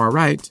on the far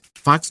right,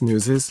 Fox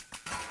News'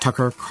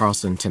 Tucker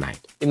Carlson Tonight.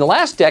 In the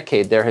last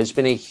decade, there has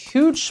been a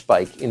huge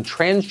spike in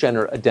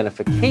transgender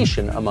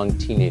identification among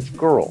teenage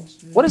girls.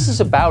 What is this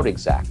about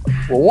exactly?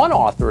 Well, one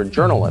author, a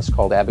journalist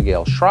called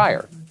Abigail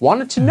Schreier,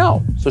 wanted to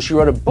know, so she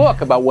wrote a book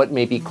about what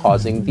may be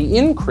causing the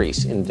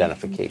increase in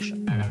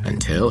identification.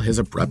 Until his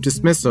abrupt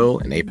dismissal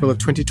in April of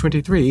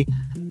 2023,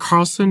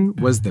 Carlson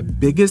was the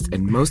biggest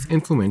and most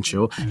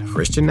influential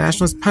Christian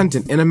nationalist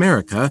pundit in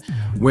America,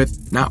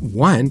 with not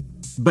one,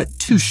 but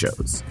 2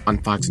 shows on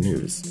Fox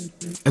News,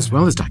 as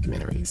well as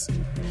documentaries.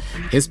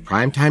 His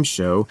primetime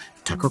show,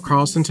 Tucker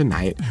Carlson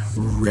Tonight,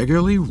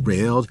 regularly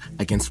railed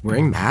against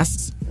wearing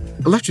masks,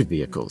 electric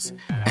vehicles,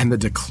 and the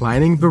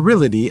declining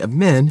virility of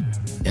men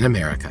in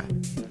America.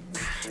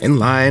 In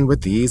line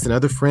with these and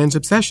other fringe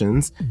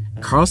obsessions,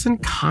 Carlson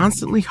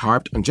constantly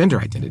harped on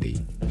gender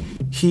identity.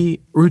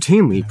 He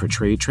routinely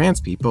portrayed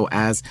trans people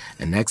as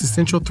an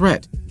existential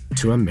threat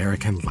to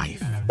American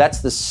life.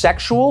 That's the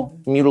sexual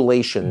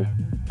mutilation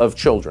of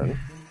children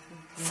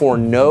for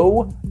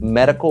no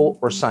medical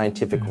or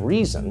scientific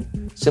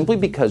reason, simply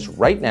because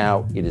right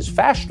now it is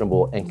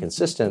fashionable and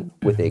consistent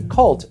with a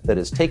cult that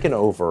has taken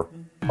over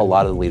a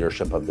lot of the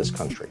leadership of this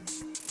country.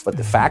 But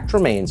the fact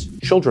remains,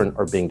 children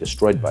are being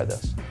destroyed by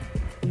this.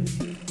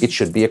 It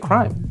should be a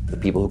crime. The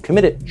people who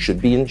commit it should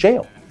be in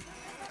jail.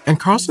 And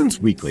Carlson's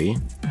weekly,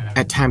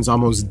 at times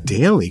almost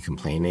daily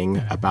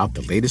complaining about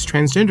the latest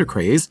transgender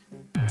craze,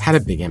 had a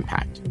big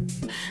impact.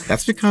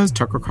 That's because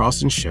Tucker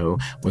Carlson's show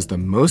was the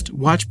most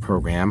watched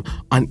program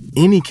on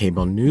any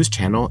cable news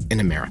channel in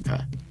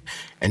America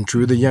and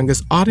drew the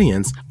youngest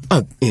audience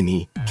of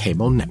any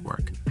cable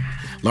network,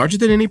 larger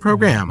than any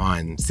program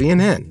on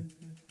CNN,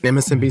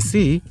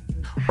 MSNBC,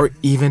 or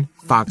even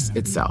Fox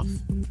itself.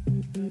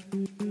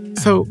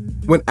 So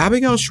when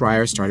Abigail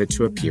Shrier started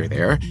to appear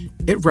there,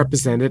 it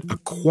represented a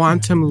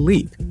quantum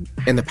leap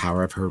in the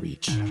power of her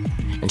reach.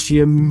 And she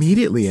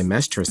immediately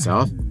enmeshed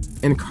herself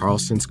in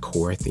Carlson's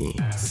core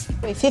themes.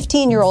 A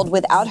 15-year-old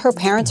without her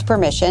parents'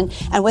 permission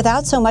and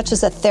without so much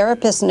as a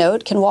therapist's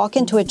note can walk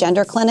into a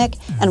gender clinic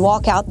and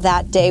walk out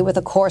that day with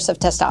a course of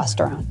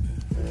testosterone.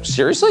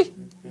 Seriously?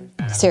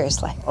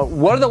 Seriously.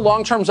 What are the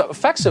long-term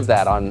effects of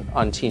that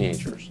on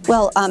teenagers?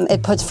 Well,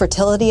 it puts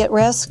fertility at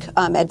risk,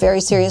 at very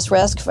serious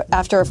risk.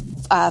 After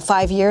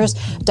 5 years,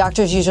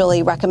 doctors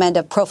usually recommend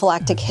a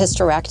prophylactic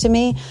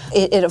hysterectomy.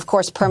 It, of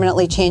course,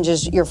 permanently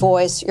changes your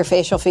voice, your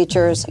facial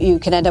features. You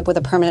can end up with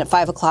a permanent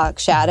 5 o'clock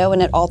shadow,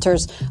 and it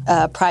alters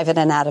private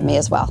anatomy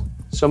as well.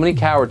 So many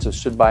cowards have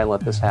stood by and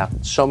let this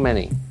happen. So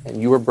many.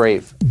 And you were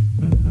brave.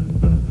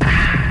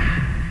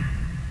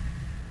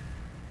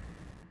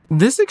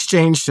 This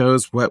exchange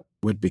shows what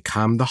would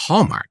become the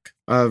hallmark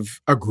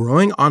of a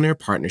growing on-air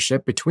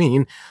partnership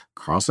between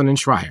Carlson and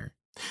Shrier.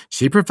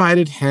 She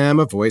provided him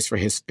a voice for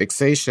his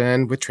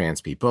fixation with trans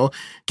people,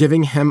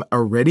 giving him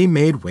a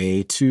ready-made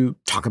way to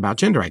talk about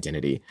gender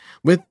identity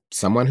with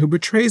someone who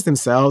portrays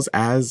themselves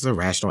as a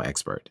rational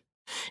expert.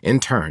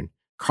 In turn,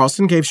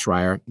 Carlson gave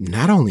Shrier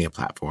not only a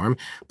platform,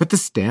 but the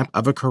stamp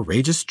of a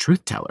courageous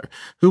truth-teller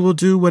who will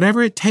do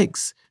whatever it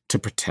takes to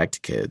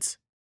protect kids.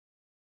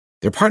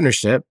 Their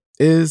partnership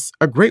is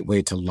a great way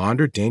to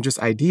launder dangerous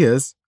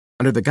ideas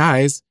under the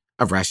guise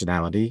of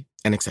rationality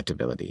and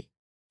acceptability.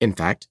 In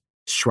fact,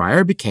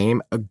 Shrier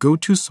became a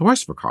go-to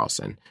source for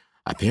Carlson,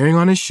 appearing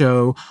on his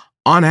show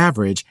on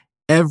average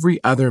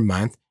every other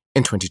month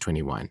in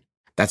 2021.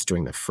 That's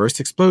during the first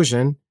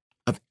explosion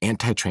of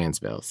anti-trans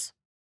bills.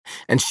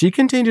 And she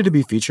continued to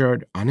be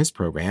featured on his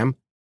program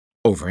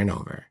over and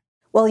over.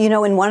 Well, you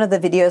know, in one of the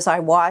videos I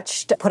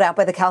watched put out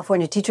by the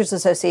California Teachers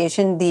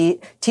Association, the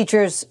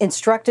teachers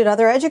instructed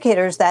other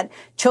educators that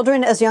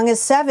children as young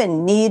as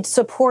 7 need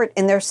support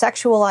in their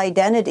sexual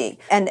identity.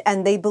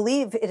 And they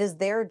believe it is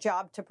their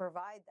job to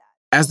provide that.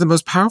 As the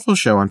most powerful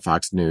show on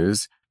Fox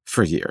News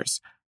for years,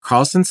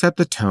 Carlson set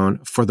the tone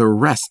for the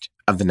rest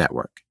of the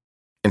network.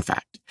 In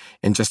fact,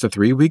 in just a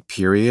 3-week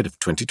period of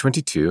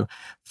 2022,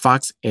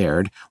 Fox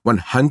aired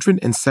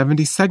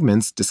 170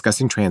 segments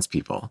discussing trans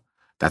people.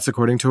 That's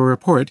according to a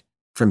report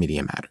from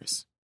Media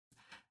Matters.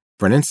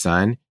 Brennan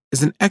Sun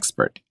is an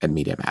expert at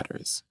Media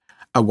Matters,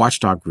 a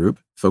watchdog group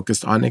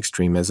focused on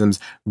extremism's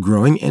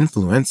growing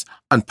influence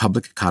on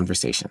public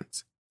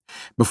conversations.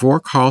 Before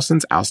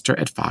Carlson's ouster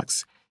at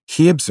Fox,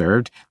 he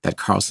observed that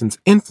Carlson's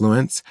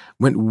influence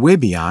went way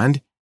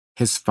beyond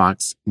his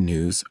Fox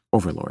News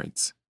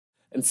overlords.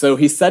 And so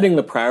he's setting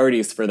the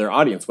priorities for their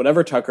audience.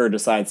 Whatever Tucker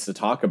decides to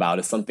talk about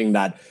is something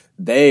that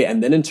they,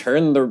 and then in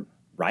turn, the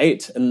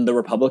right and the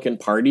Republican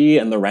Party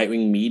and the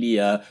right-wing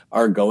media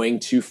are going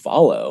to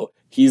follow.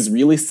 He's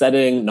really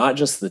setting not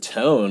just the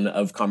tone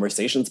of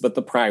conversations, but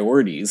the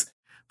priorities.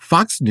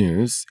 Fox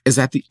News is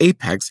at the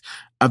apex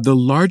of the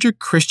larger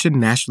Christian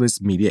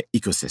nationalist media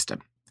ecosystem.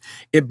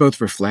 It both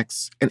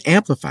reflects and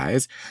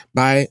amplifies,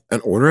 by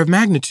an order of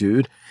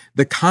magnitude,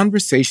 the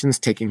conversations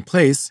taking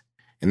place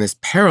in this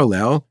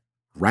parallel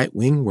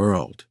right-wing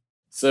world.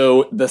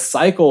 So the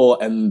cycle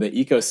and the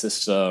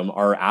ecosystem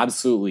are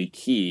absolutely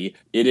key.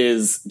 It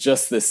is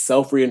just this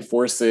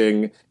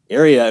self-reinforcing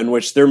area in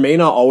which there may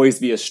not always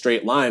be a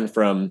straight line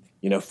from,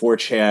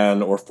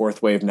 4chan or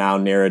Fourth Wave Now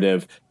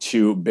narrative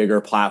to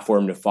bigger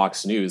platform to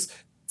Fox News.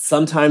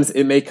 Sometimes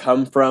it may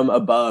come from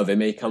above, it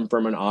may come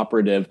from an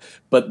operative,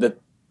 but the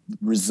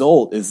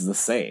result is the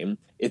same.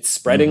 It's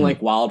spreading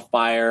like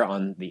wildfire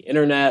on the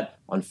internet,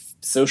 on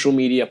social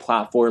media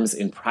platforms,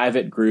 in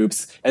private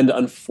groups, and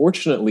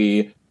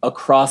unfortunately,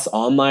 across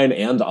online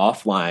and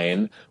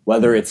offline,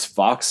 whether it's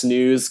Fox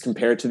News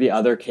compared to the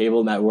other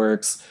cable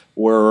networks,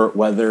 or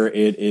whether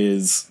it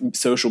is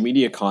social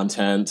media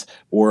content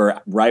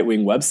or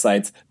right-wing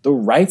websites, the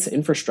rights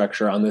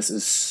infrastructure on this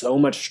is so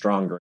much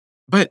stronger.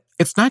 But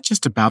it's not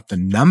just about the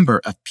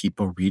number of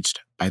people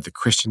reached by the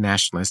Christian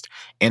nationalist,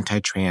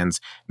 anti-trans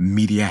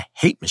media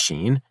hate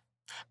machine.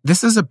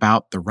 This is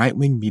about the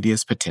right-wing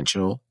media's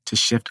potential to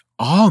shift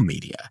all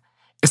media,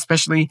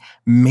 especially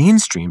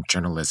mainstream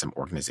journalism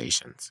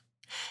organizations.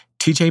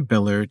 TJ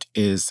Billard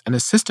is an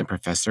assistant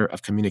professor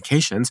of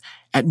communications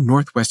at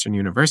Northwestern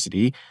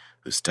University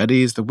who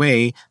studies the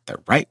way that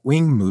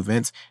right-wing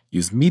movements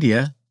use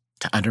media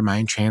to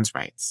undermine trans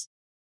rights.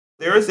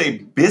 There is a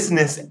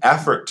business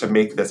effort to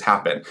make this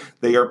happen.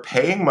 They are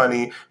paying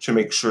money to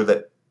make sure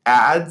that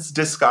ads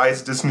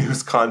disguised as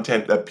news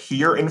content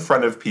appear in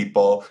front of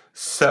people.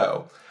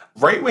 So,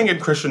 right-wing and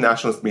Christian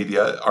nationalist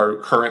media are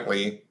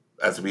currently,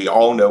 as we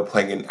all know,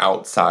 playing an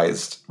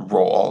outsized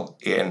role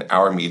in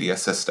our media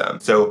system.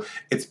 So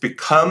it's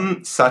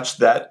become such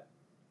that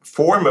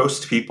for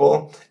most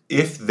people,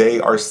 if they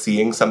are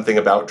seeing something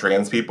about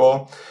trans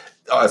people,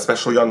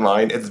 especially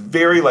online, it's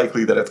very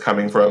likely that it's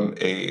coming from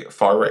a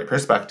far-right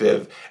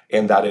perspective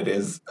and that it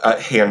is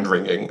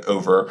hand-wringing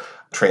over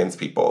trans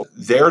people.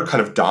 They're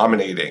kind of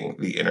dominating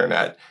the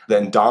internet,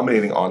 then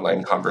dominating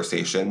online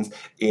conversations,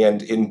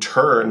 and in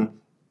turn,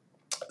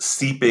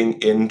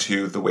 seeping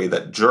into the way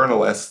that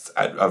journalists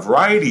at a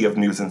variety of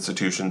news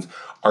institutions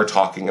are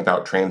talking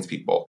about trans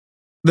people.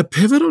 The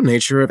pivotal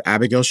nature of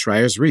Abigail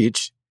Shrier's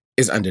reach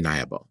is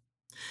undeniable.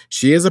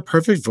 She is a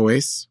perfect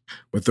voice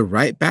with the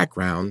right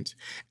background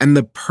and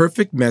the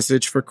perfect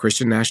message for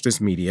Christian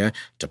nationalist media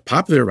to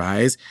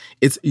popularize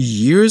its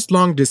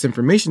years-long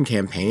disinformation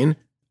campaign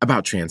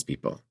about trans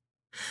people.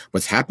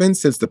 What's happened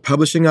since the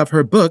publishing of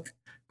her book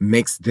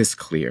makes this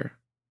clear.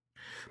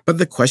 But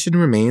the question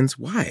remains,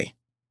 why?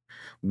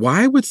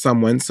 Why would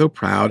someone so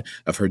proud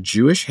of her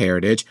Jewish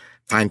heritage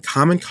find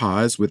common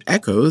cause with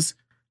echoes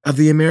of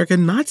the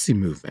American Nazi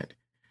movement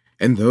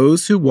and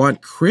those who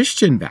want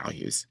Christian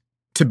values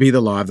to be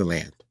the law of the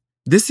land?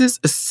 This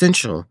is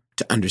essential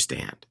to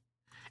understand.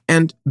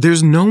 And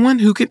there's no one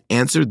who can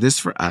answer this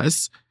for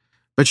us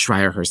but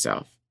Shrier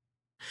herself.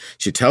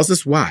 She tells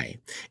us why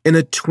in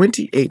a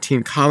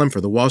 2018 column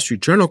for the Wall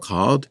Street Journal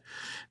called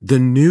The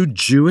New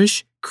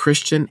Jewish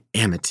Christian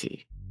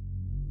Amity.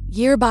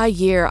 Year by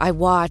year, I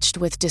watched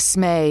with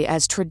dismay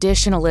as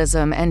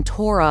traditionalism and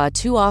Torah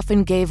too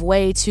often gave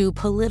way to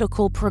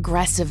political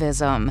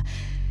progressivism.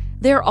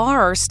 There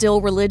are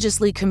still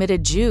religiously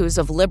committed Jews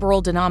of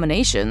liberal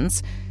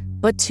denominations,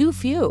 but too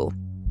few.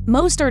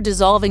 Most are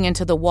dissolving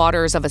into the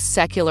waters of a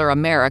secular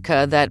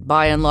America that,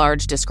 by and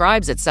large,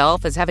 describes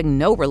itself as having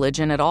no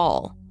religion at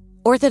all.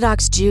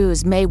 Orthodox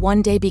Jews may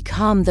one day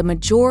become the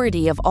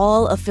majority of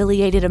all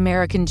affiliated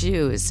American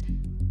Jews.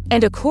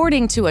 And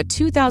according to a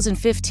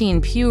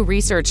 2015 Pew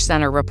Research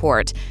Center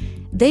report,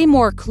 they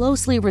more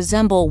closely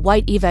resemble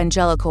white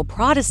evangelical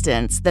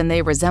Protestants than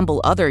they resemble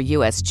other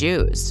U.S.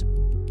 Jews.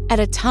 At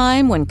a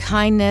time when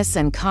kindness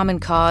and common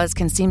cause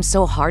can seem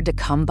so hard to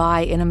come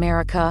by in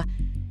America,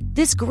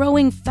 this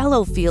growing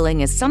fellow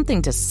feeling is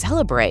something to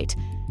celebrate.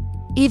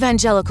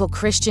 Evangelical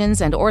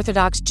Christians and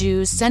Orthodox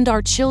Jews send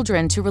our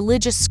children to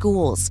religious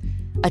schools,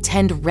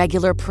 attend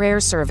regular prayer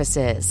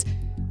services,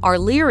 are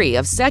leery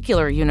of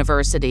secular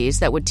universities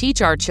that would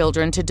teach our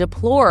children to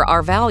deplore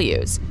our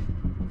values,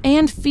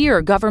 and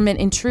fear government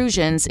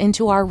intrusions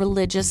into our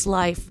religious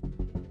life.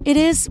 It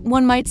is,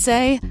 one might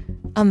say,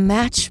 a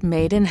match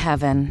made in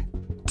heaven.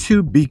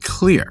 To be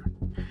clear,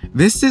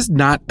 this is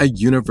not a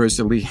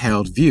universally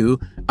held view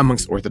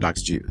amongst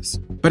Orthodox Jews,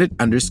 but it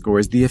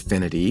underscores the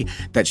affinity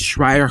that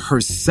Shrier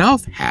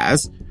herself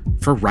has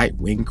for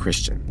right-wing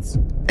Christians.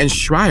 And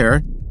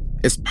Shrier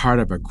is part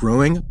of a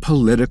growing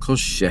political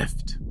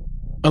shift.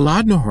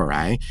 Elad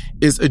Nehorai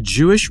is a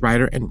Jewish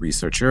writer and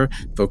researcher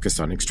focused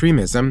on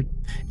extremism,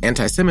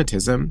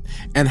 anti-Semitism,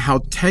 and how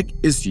tech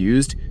is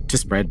used to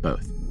spread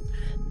both.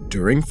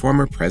 During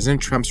former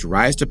President Trump's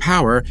rise to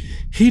power,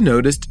 he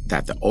noticed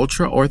that the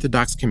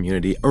ultra-Orthodox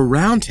community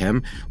around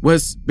him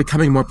was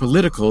becoming more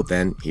political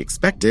than he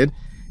expected,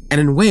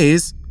 and in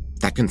ways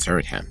that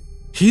concerned him.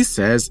 He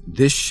says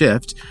this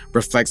shift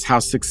reflects how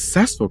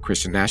successful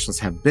Christian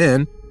nationalists have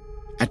been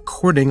at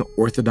courting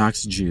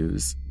Orthodox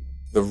Jews.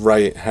 The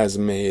right has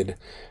made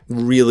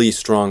really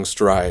strong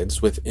strides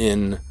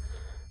within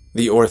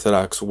the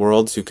Orthodox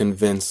world to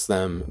convince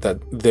them that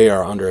they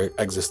are under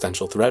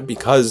existential threat,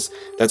 because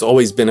that's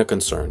always been a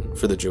concern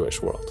for the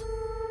Jewish world.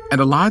 And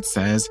Elad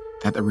says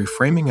that the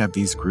reframing of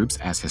these groups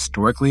as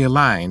historically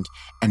aligned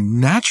and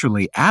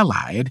naturally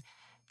allied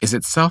is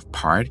itself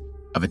part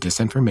of a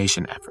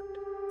disinformation effort.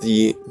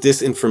 The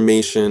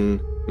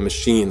disinformation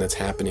machine that's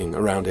happening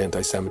around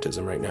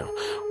anti-Semitism right now,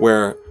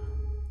 where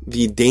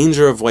the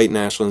danger of white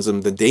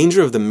nationalism, the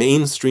danger of the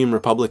mainstream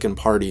Republican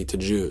Party to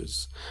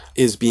Jews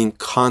is being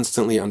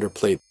constantly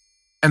underplayed.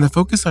 And the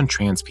focus on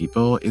trans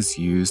people is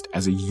used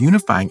as a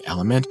unifying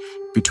element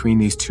between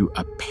these two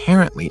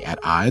apparently at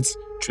odds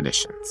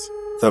traditions.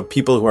 The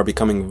people who are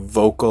becoming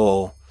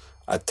vocal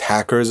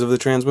attackers of the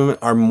trans movement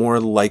are more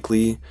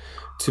likely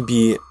to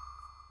be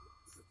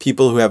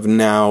people who have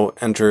now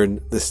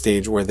entered the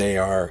stage where they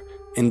are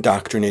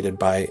indoctrinated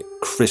by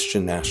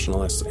Christian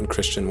nationalists and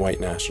Christian white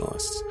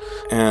nationalists.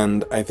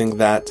 And I think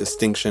that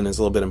distinction is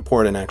a little bit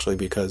important, actually,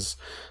 because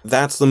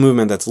that's the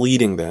movement that's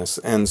leading this.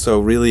 And so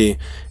really,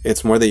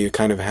 it's more that you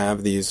kind of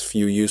have these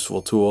few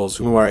useful tools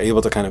who are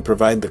able to kind of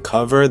provide the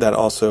cover that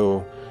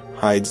also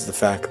hides the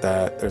fact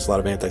that there's a lot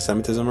of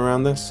anti-Semitism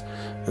around this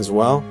as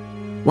well.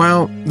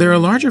 While there are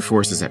larger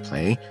forces at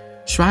play,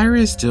 Schreier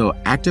is still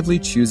actively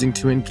choosing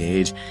to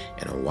engage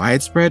in a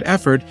widespread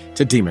effort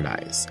to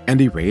demonize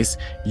and erase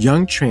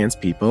young trans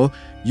people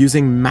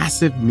using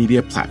massive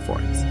media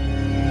platforms.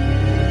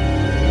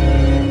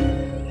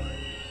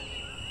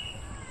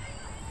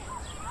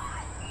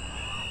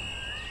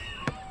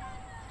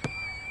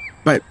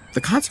 But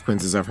the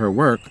consequences of her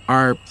work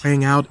are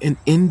playing out in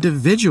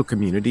individual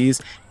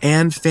communities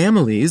and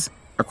families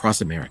across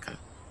America.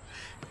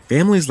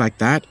 Families like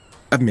that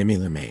of Mimi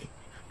LeMay,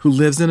 who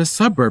lives in a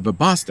suburb of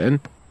Boston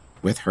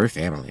with her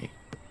family.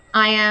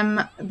 I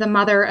am the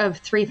mother of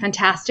 3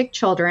 fantastic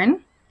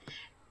children,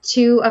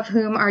 2 of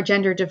whom are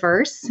gender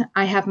diverse.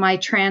 I have my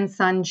trans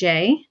son,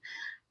 Jay,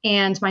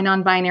 and my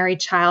non-binary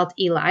child,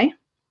 Eli,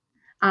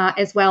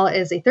 as well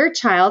as a 3rd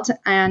child,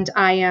 and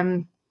I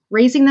am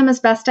raising them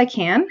as best I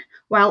can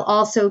while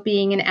also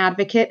being an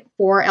advocate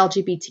for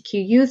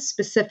LGBTQ youth,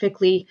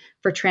 specifically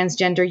for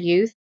transgender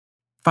youth.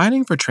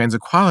 Fighting for trans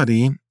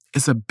equality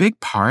is a big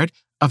part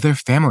of their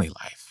family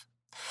life.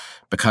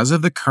 Because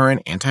of the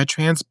current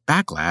anti-trans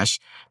backlash,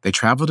 they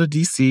travel to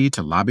D.C.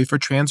 to lobby for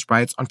trans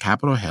rights on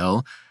Capitol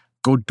Hill,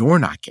 go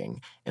door-knocking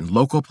in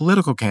local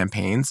political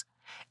campaigns,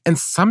 and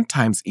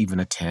sometimes even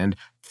attend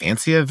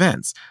fancy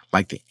events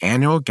like the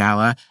annual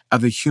gala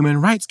of the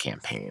Human Rights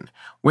Campaign,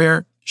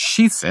 where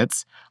she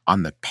sits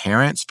on the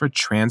Parents for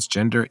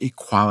Transgender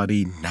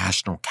Equality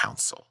National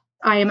Council.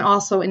 I am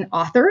also an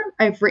author.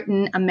 I've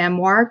written a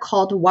memoir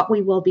called What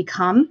We Will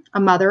Become, A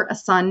Mother, a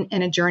Son,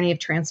 and a Journey of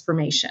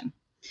Transformation,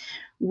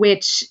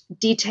 which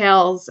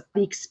details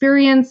the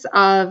experience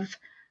of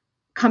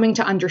coming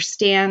to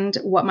understand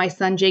what my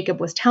son Jacob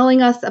was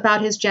telling us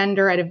about his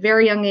gender at a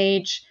very young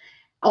age,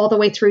 all the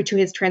way through to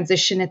his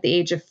transition at the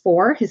age of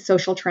 4, his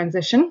social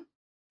transition.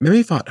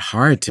 Mimi fought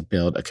hard to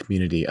build a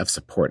community of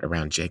support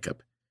around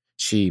Jacob.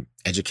 She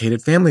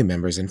educated family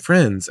members and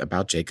friends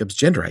about Jacob's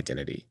gender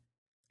identity.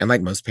 And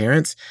like most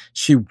parents,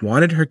 she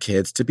wanted her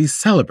kids to be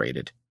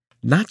celebrated,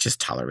 not just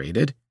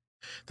tolerated.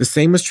 The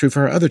same was true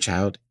for her other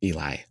child,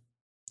 Eli.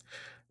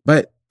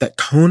 But that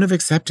cone of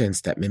acceptance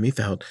that Mimi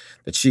felt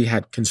that she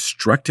had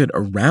constructed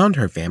around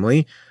her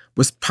family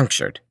was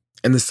punctured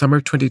in the summer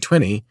of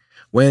 2020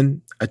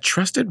 when a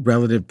trusted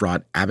relative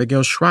brought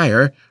Abigail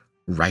Schreier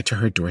right to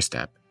her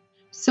doorstep.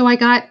 So I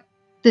got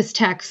this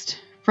text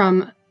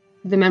from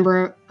the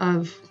member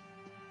of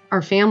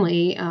our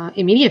family,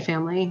 immediate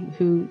family,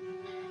 who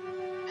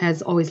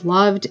has always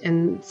loved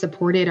and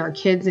supported our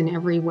kids in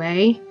every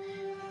way,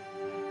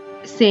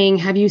 saying,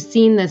 "Have you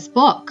seen this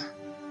book?"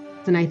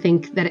 And I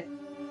think that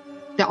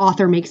the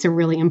author makes a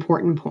really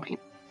important point.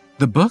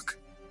 The book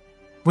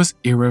was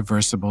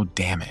Irreversible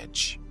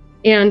Damage.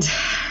 And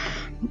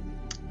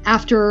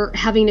after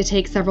having to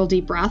take several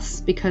deep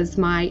breaths, because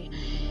my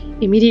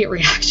immediate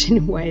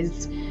reaction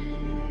was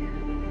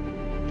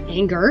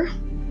anger.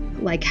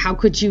 Like, how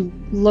could you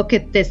look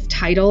at this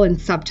title and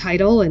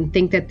subtitle and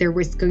think that there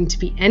was going to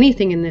be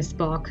anything in this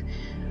book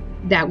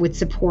that would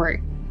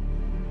support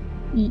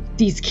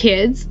these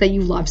kids that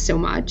you love so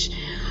much?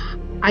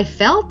 I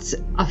felt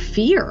a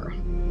fear.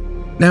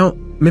 Now,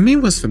 Mimi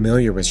was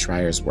familiar with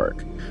Schreier's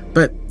work,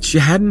 but she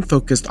hadn't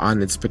focused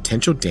on its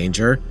potential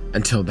danger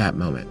until that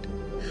moment.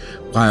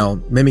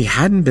 While Mimi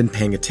hadn't been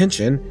paying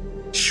attention,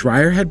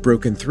 Schreier had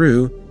broken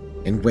through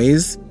in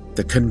ways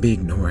that couldn't be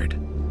ignored.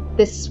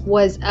 This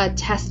was a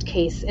test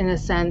case in a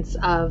sense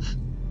of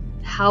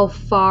how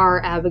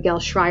far Abigail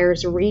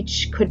Schreier's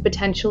reach could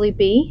potentially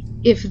be.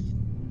 If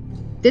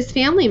this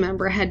family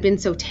member had been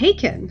so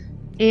taken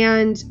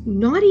and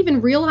not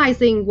even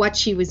realizing what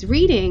she was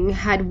reading,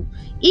 had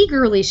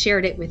eagerly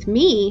shared it with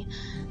me,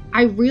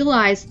 I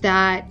realized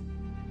that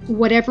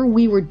whatever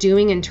we were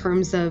doing in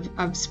terms of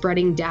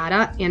spreading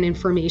data and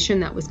information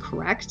that was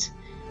correct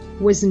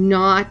was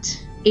not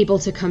able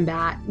to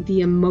combat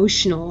the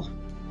emotional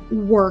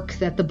work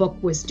that the book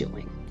was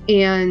doing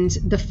and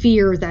the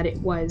fear that it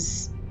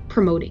was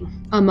promoting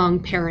among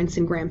parents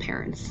and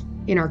grandparents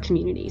in our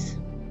communities.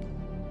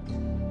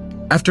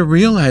 After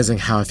realizing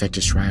how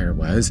effective Schreier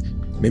was,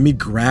 Mimi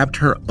grabbed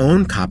her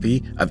own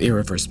copy of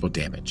Irreversible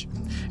Damage.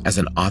 As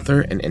an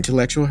author and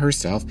intellectual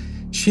herself,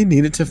 she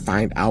needed to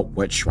find out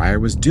what Schreier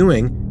was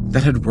doing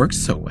that had worked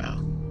so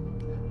well.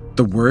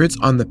 The words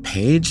on the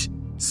page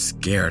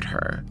scared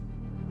her.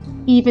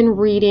 Even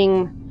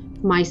reading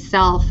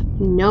myself,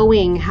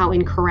 knowing how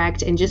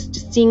incorrect and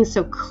just seeing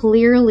so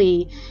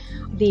clearly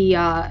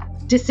the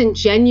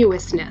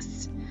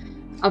disingenuousness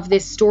of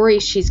this story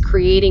she's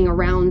creating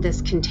around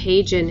this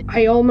contagion,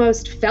 I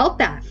almost felt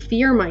that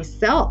fear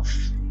myself.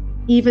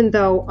 even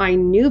though I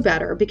knew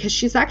better, because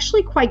she's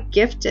actually quite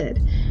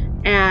gifted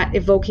at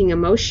evoking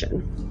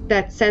emotion.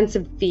 That sense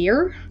of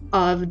fear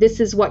of this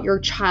is what your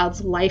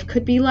child's life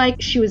could be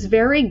like. She was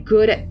very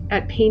good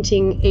at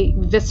painting a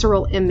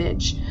visceral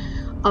image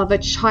of a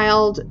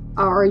child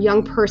or a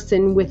young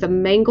person with a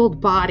mangled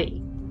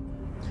body.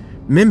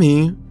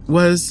 Mimi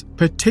was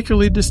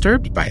particularly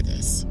disturbed by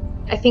this.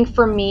 I think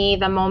for me,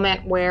 the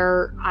moment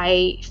where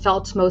I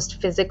felt most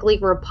physically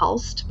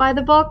repulsed by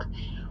the book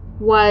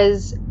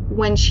was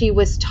when she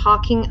was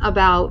talking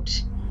about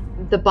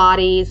the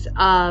bodies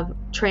of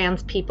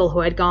trans people who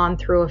had gone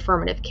through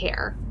affirmative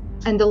care.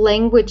 And the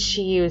language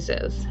she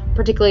uses,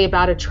 particularly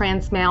about a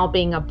trans male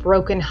being a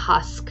broken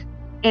husk.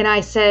 And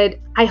I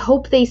said, I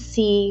hope they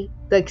see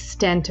the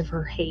extent of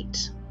her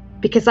hate,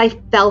 because I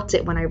felt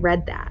it when I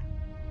read that,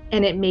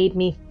 and it made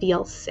me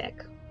feel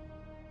sick.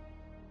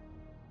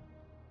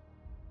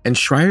 And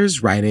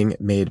Schreier's writing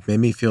made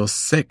Mimi feel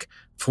sick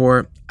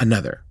for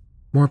another,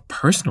 more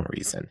personal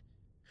reason.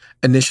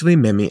 Initially,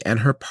 Mimi and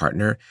her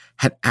partner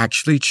had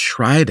actually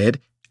tried it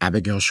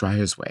Abigail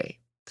Schreier's way.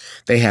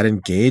 They had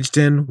engaged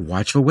in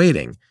watchful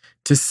waiting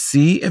to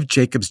see if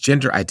Jacob's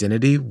gender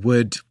identity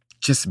would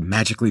just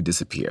magically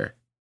disappear.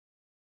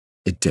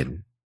 It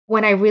didn't.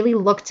 When I really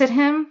looked at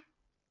him,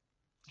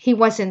 he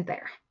wasn't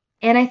there.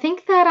 And I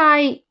think that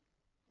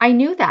I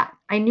knew that.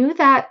 I knew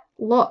that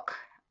look.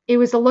 It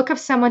was a look of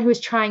someone who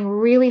was trying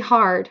really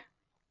hard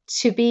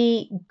to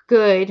be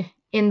good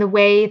in the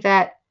way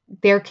that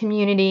their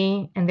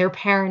community and their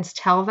parents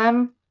tell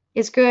them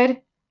is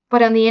good.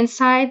 But on the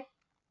inside,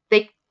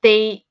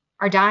 they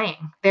are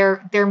dying.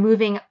 They're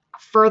moving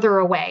further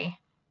away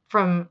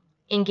from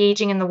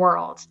engaging in the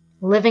world,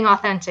 living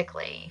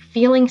authentically,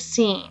 feeling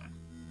seen.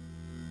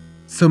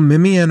 So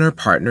Mimi and her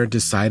partner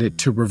decided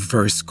to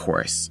reverse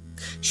course.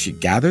 She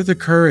gathered the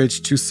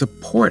courage to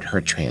support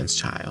her trans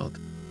child.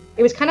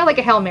 It was kind of like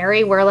a Hail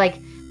Mary where, like,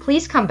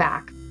 please come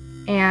back.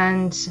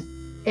 And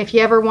if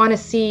you ever want to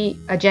see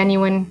a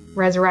genuine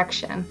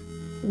resurrection,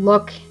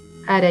 look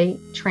at a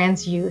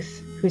trans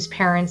youth whose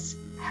parents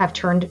have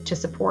turned to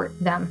support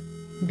them,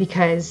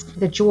 because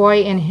the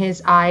joy in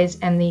his eyes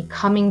and the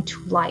coming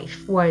to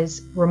life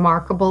was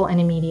remarkable and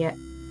immediate.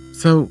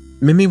 So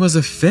Mimi was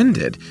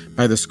offended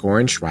by the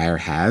scorn Schreier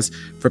has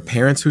for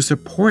parents who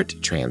support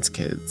trans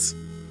kids.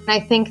 I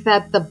think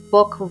that the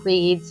book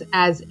reads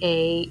as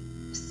a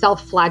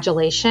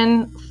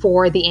self-flagellation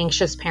for the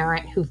anxious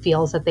parent who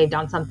feels that they've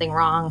done something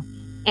wrong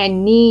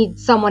and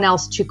needs someone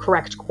else to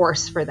correct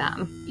course for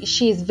them.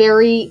 She's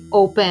very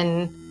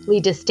openly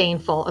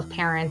disdainful of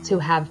parents who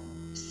have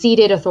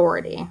ceded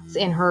authority.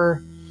 In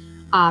her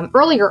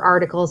earlier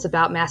articles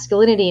about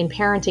masculinity and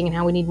parenting and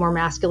how we need more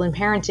masculine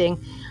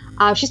parenting,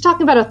 she's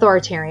talking about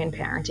authoritarian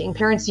parenting.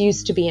 Parents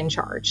used to be in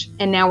charge,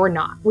 and now we're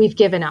not. We've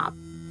given up.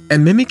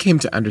 And Mimi came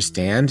to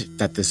understand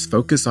that this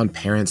focus on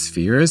parents'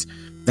 fears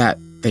that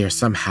they are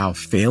somehow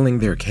failing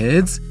their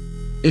kids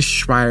is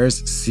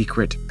Schreier's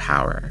secret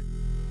power.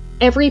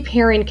 Every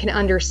parent can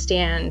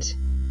understand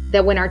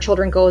that when our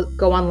children go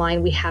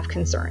online, we have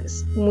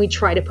concerns. And we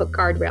try to put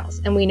guardrails,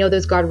 and we know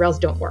those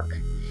guardrails don't work.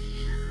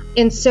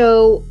 And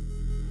so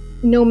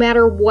no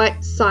matter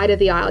what side of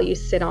the aisle you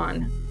sit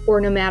on,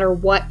 or no matter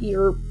what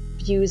your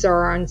views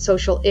are on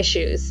social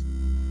issues,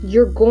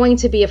 you're going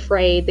to be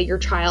afraid that your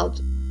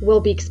child will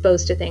be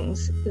exposed to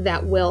things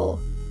that will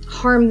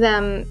harm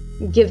them,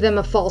 give them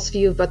a false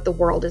view of what the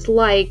world is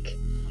like.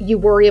 You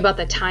worry about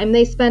the time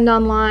they spend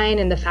online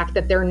and the fact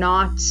that they're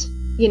not,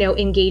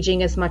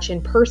 engaging as much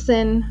in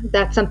person.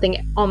 That's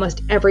something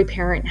almost every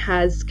parent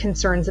has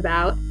concerns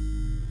about.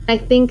 I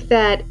think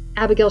that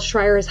Abigail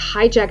Schreier has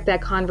hijacked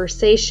that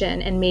conversation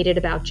and made it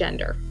about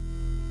gender.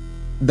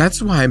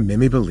 That's why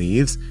Mimi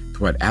believes that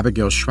what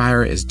Abigail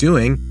Schreier is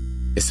doing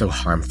is so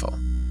harmful.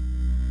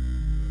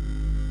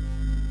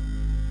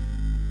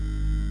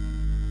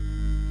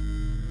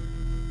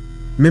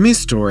 Mimi's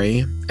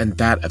story, and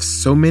that of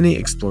so many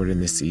explored in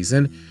this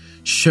season,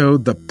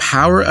 showed the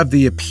power of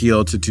the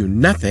appeal to do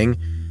nothing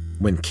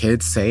when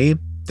kids say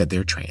that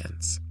they're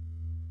trans.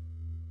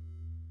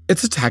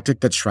 It's a tactic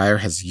that Schreier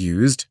has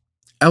used,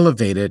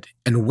 elevated,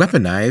 and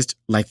weaponized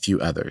like few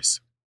others.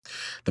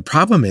 The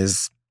problem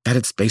is that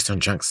it's based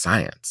on junk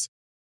science,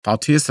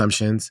 faulty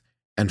assumptions,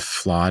 and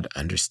flawed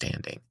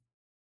understanding.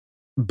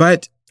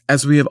 But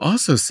as we have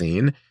also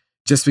seen,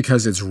 just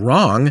because it's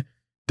wrong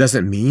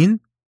doesn't mean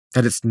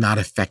that it's not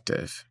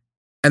effective.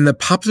 And the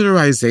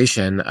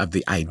popularization of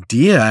the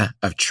idea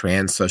of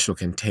trans social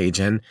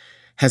contagion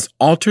has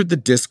altered the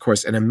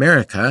discourse in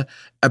America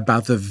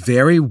about the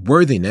very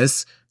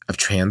worthiness of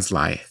trans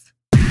life.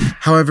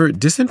 However,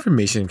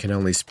 disinformation can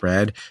only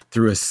spread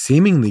through a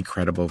seemingly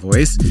credible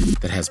voice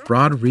that has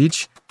broad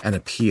reach and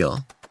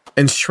appeal.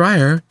 And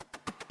Schreier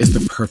is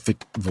the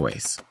perfect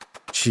voice.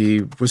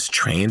 She was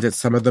trained at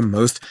some of the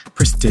most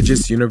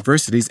prestigious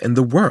universities in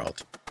the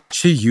world.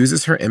 She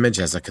uses her image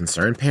as a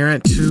concerned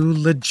parent to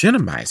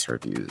legitimize her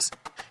views.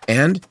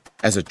 And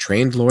As a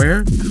trained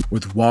lawyer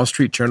with Wall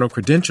Street Journal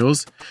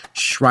credentials,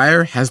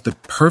 Schreier has the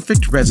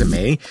perfect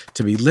resume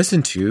to be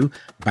listened to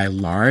by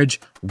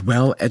large,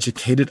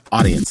 well-educated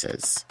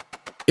audiences.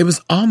 It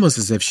was almost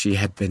as if she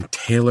had been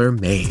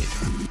tailor-made.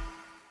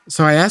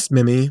 So I asked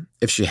Mimi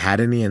if she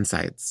had any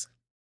insights.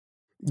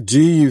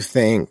 Do you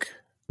think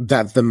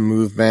that the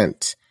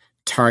movement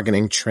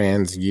targeting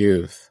trans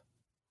youth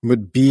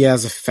would be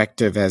as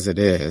effective as it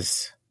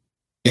is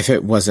if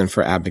it wasn't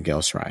for Abigail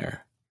Schreier?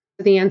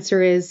 The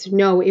answer is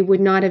no, it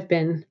would not have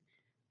been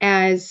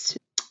as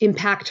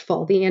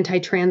impactful, the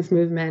anti-trans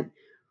movement,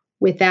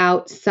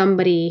 without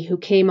somebody who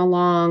came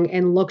along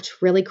and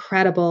looked really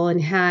credible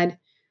and had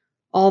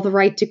all the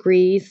right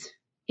degrees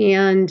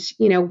and,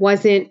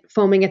 wasn't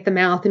foaming at the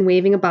mouth and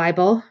waving a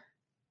Bible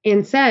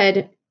and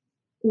said,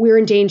 we're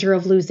in danger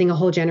of losing a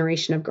whole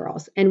generation of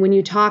girls. And when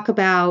you talk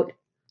about,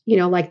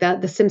 like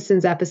the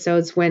Simpsons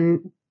episodes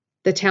when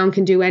the town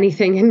can do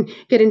anything and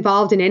get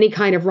involved in any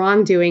kind of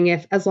wrongdoing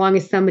as long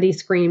as somebody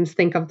screams,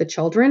 think of the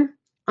children.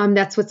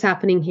 That's what's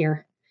happening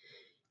here.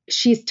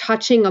 She's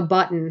touching a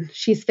button.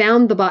 She's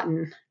found the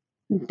button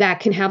that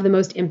can have the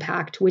most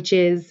impact, which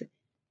is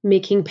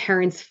making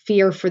parents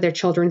fear for their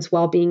children's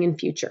well-being and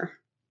future.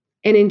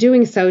 And in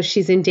doing so,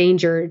 she's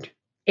endangered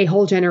a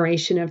whole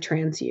generation of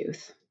trans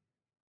youth.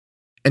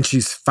 And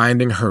she's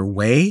finding her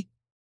way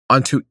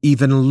onto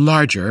even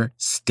larger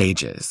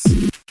stages.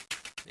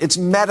 It's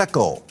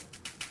medical.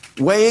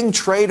 Weighing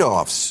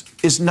trade-offs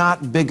is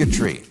not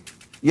bigotry.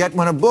 Yet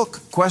when a book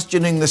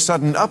questioning the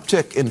sudden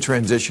uptick in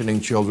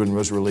transitioning children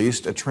was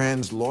released, a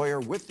trans lawyer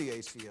with the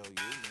ACLU...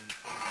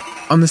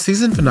 On the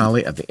season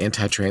finale of the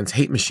Anti-Trans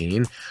Hate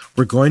Machine,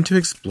 we're going to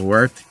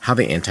explore how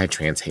the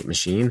Anti-Trans Hate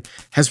Machine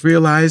has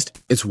realized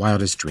its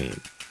wildest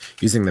dream,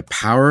 using the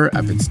power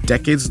of its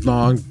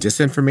decades-long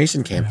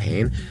disinformation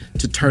campaign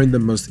to turn the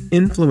most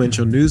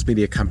influential news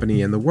media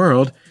company in the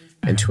world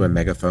into a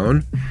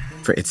megaphone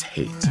for its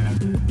hate.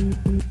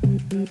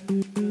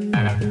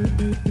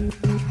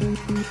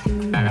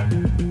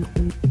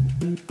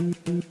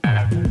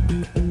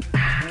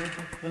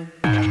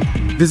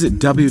 Visit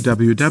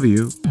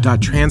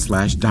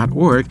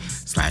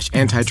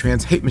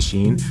www.translash.org/anti-trans hate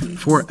machine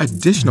for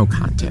additional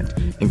content,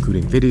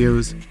 including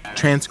videos,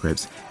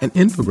 transcripts, and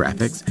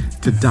infographics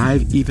to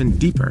dive even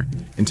deeper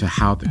into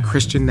how the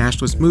Christian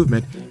nationalist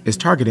movement is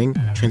targeting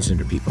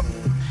transgender people.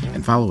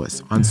 And follow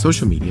us on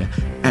social media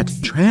at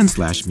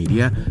TransLash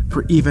Media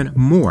for even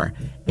more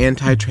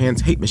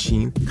anti-trans hate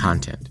machine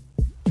content.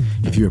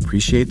 If you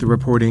appreciate the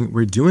reporting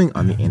we're doing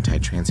on the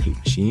Anti-Trans Hate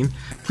Machine,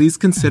 please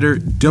consider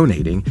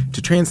donating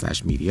to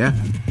TransLash Media.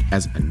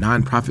 As a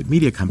nonprofit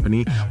media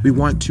company, we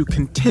want to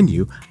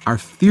continue our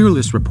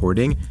fearless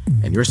reporting,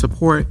 and your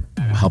support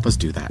will help us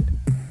do that.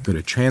 Go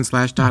to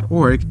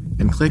translash.org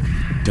and click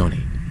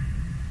Donate.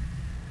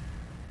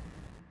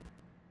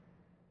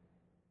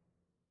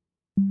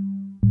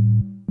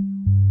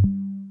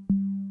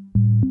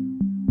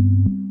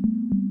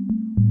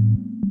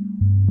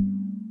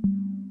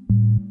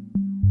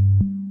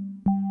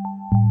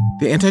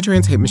 The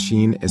Anti-Trans Hate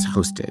Machine is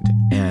hosted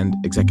and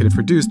executive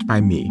produced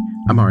by me,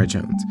 Amara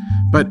Jones.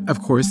 But,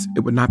 of course, it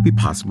would not be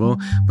possible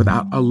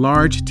without a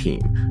large team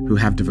who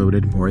have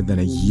devoted more than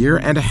a year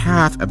and a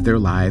half of their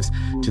lives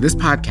to this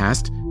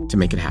podcast to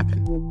make it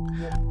happen.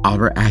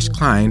 Oliver Ash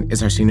Klein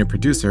is our senior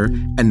producer,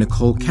 and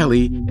Nicole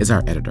Kelly is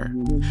our editor.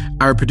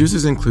 Our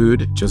producers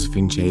include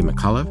Josephine J.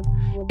 McCullough,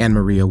 Anne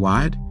Maria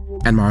Wad,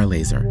 and Mara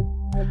Laser.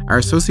 Our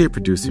associate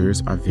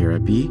producers are Vera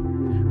B.,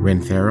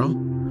 Ren Farrell,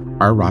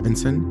 R.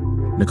 Robinson,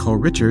 Nicole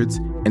Richards,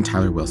 and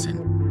Tyler Wilson.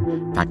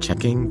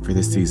 Fact-checking for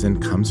this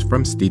season comes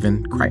from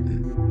Stephen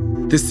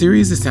Crichton. This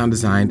series is sound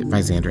designed by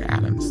Xander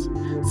Adams.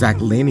 Zach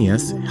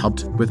Lanius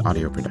helped with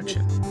audio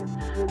production.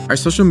 Our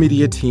social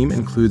media team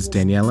includes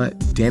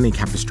Danny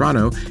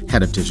Capistrano,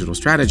 head of digital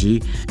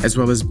strategy, as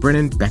well as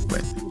Brennan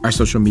Beckwith, our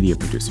social media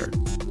producer.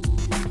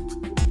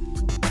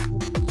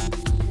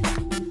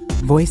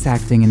 Voice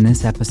acting in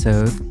this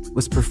episode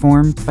was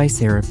performed by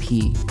Sarah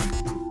P.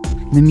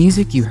 The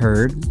music you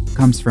heard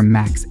comes from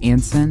Max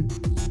Anson,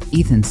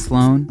 Ethan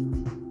Sloan,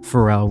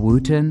 Pharrell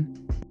Wooten,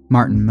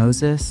 Martin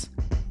Moses,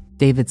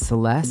 David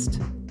Celeste,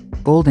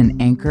 Golden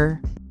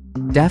Anchor,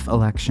 Deaf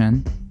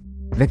Election,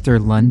 Victor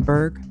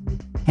Lundberg,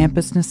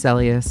 Hampus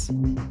Naselius,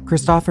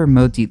 Christopher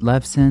Modit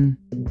Levson,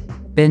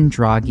 Ben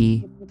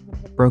Draghi,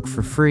 Broke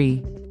for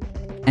Free,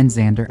 and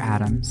Xander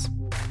Adams.